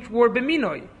strings which were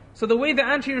b'minoi. So the way the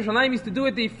Anshe Yerushalayim used to do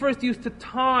it, they first used to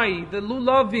tie the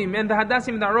lulavim and the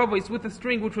hadasim and the aravos with a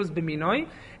string which was b'minoi,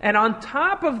 and on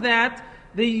top of that,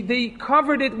 they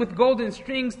covered it with golden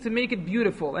strings to make it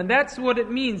beautiful. And that's what it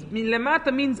means.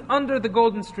 Milemata means under the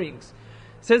golden strings.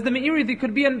 Says the Meiri,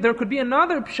 there could be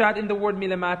another pshat in the word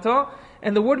milemata,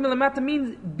 and the word milemata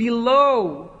means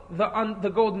below the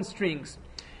golden strings.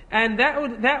 And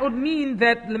that would mean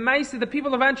that the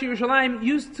people of Anshe Yerushalayim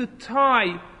used to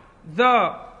tie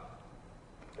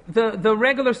the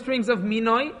regular strings of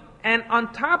minoi, and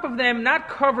on top of them, not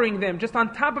covering them, just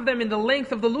on top of them in the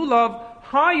length of the lulav,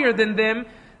 higher than them,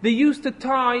 they used to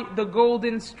tie the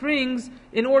golden strings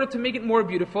in order to make it more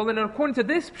beautiful. And according to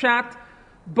this pshat,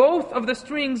 both of the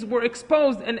strings were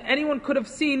exposed, and anyone could have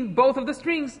seen both of the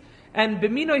strings. And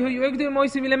b'minoi hu yu'egdu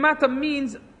moisi milemata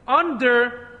means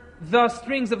under the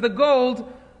strings of the gold,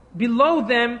 below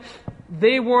them,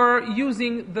 they were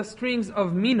using the strings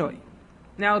of minoi.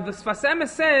 Now, the Sfas Emes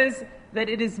says that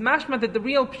it is mashma that the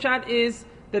real pshat is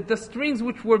that the strings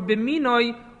which were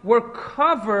b'minoi were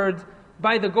covered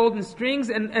by the golden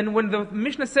strings, and when the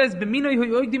Mishnah says b'minoi hu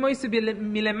yu'egdu moisi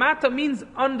milemata means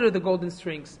under the golden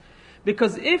strings.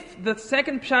 Because if the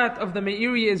second pshat of the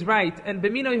Meiri is right, and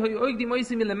b'minoi hu yu'egdu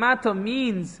moisi milemata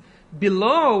means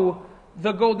below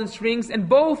the golden strings, and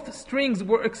both strings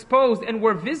were exposed and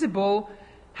were visible,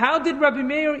 how did Rabbi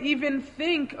Meir even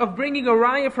think of bringing a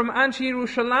raya from Anshe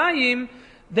Yerushalayim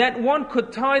that one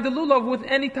could tie the lulav with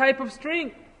any type of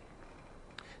string?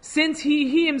 Since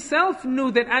he himself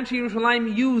knew that Anshe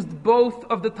Yerushalayim used both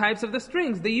of the types of the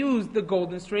strings. They used the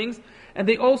golden strings, and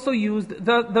they also used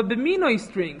the b'minoi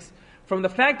strings. From the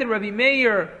fact that Rabbi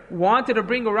Meir wanted to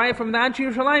bring a raya from the Anshe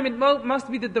Yerushalayim, it must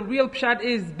be that the real pshat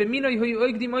is b'minoi hu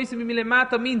yu'egdi moisi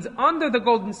milemata means under the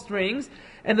golden strings,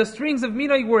 and the strings of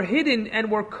minoi were hidden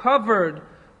and were covered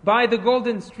by the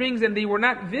golden strings, and they were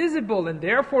not visible, and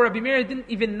therefore Rabbi Meir didn't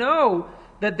even know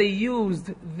that they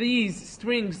used these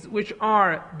strings which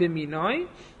are b'minoi,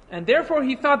 and therefore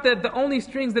he thought that the only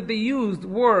strings that they used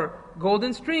were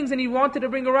golden strings, and he wanted to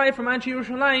bring a raya from Anshe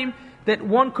Yerushalayim that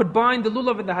one could bind the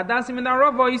lulav and the hadassim and the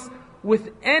aravos with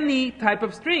any type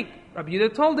of string. Rabbi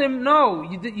Yehuda told him, no,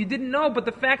 you didn't know, but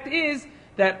the fact is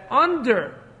that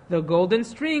under the golden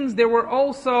strings there were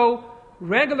also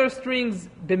regular strings,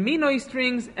 b'minoi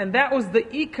strings, and that was the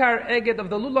ikar eged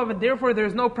of the lulav, and therefore there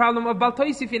is no problem of Bal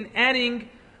Tosif in adding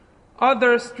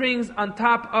other strings on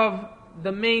top of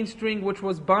the main string which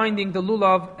was binding the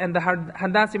lulav and the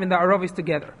hadassim and the aravos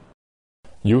together.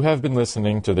 You have been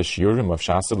listening to the Shiurim of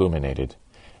Shas Illuminated.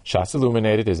 Shas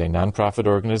Illuminated is a non-profit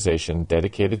organization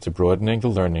dedicated to broadening the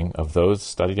learning of those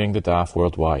studying the daf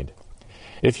worldwide.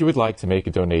 If you would like to make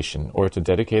a donation or to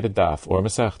dedicate a daf or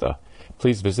masechta,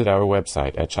 please visit our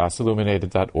website at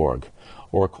shasilluminated.org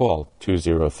or call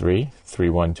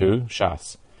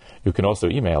 203-312-SHAS. You can also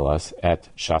email us at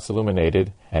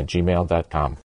shasilluminated@gmail.com.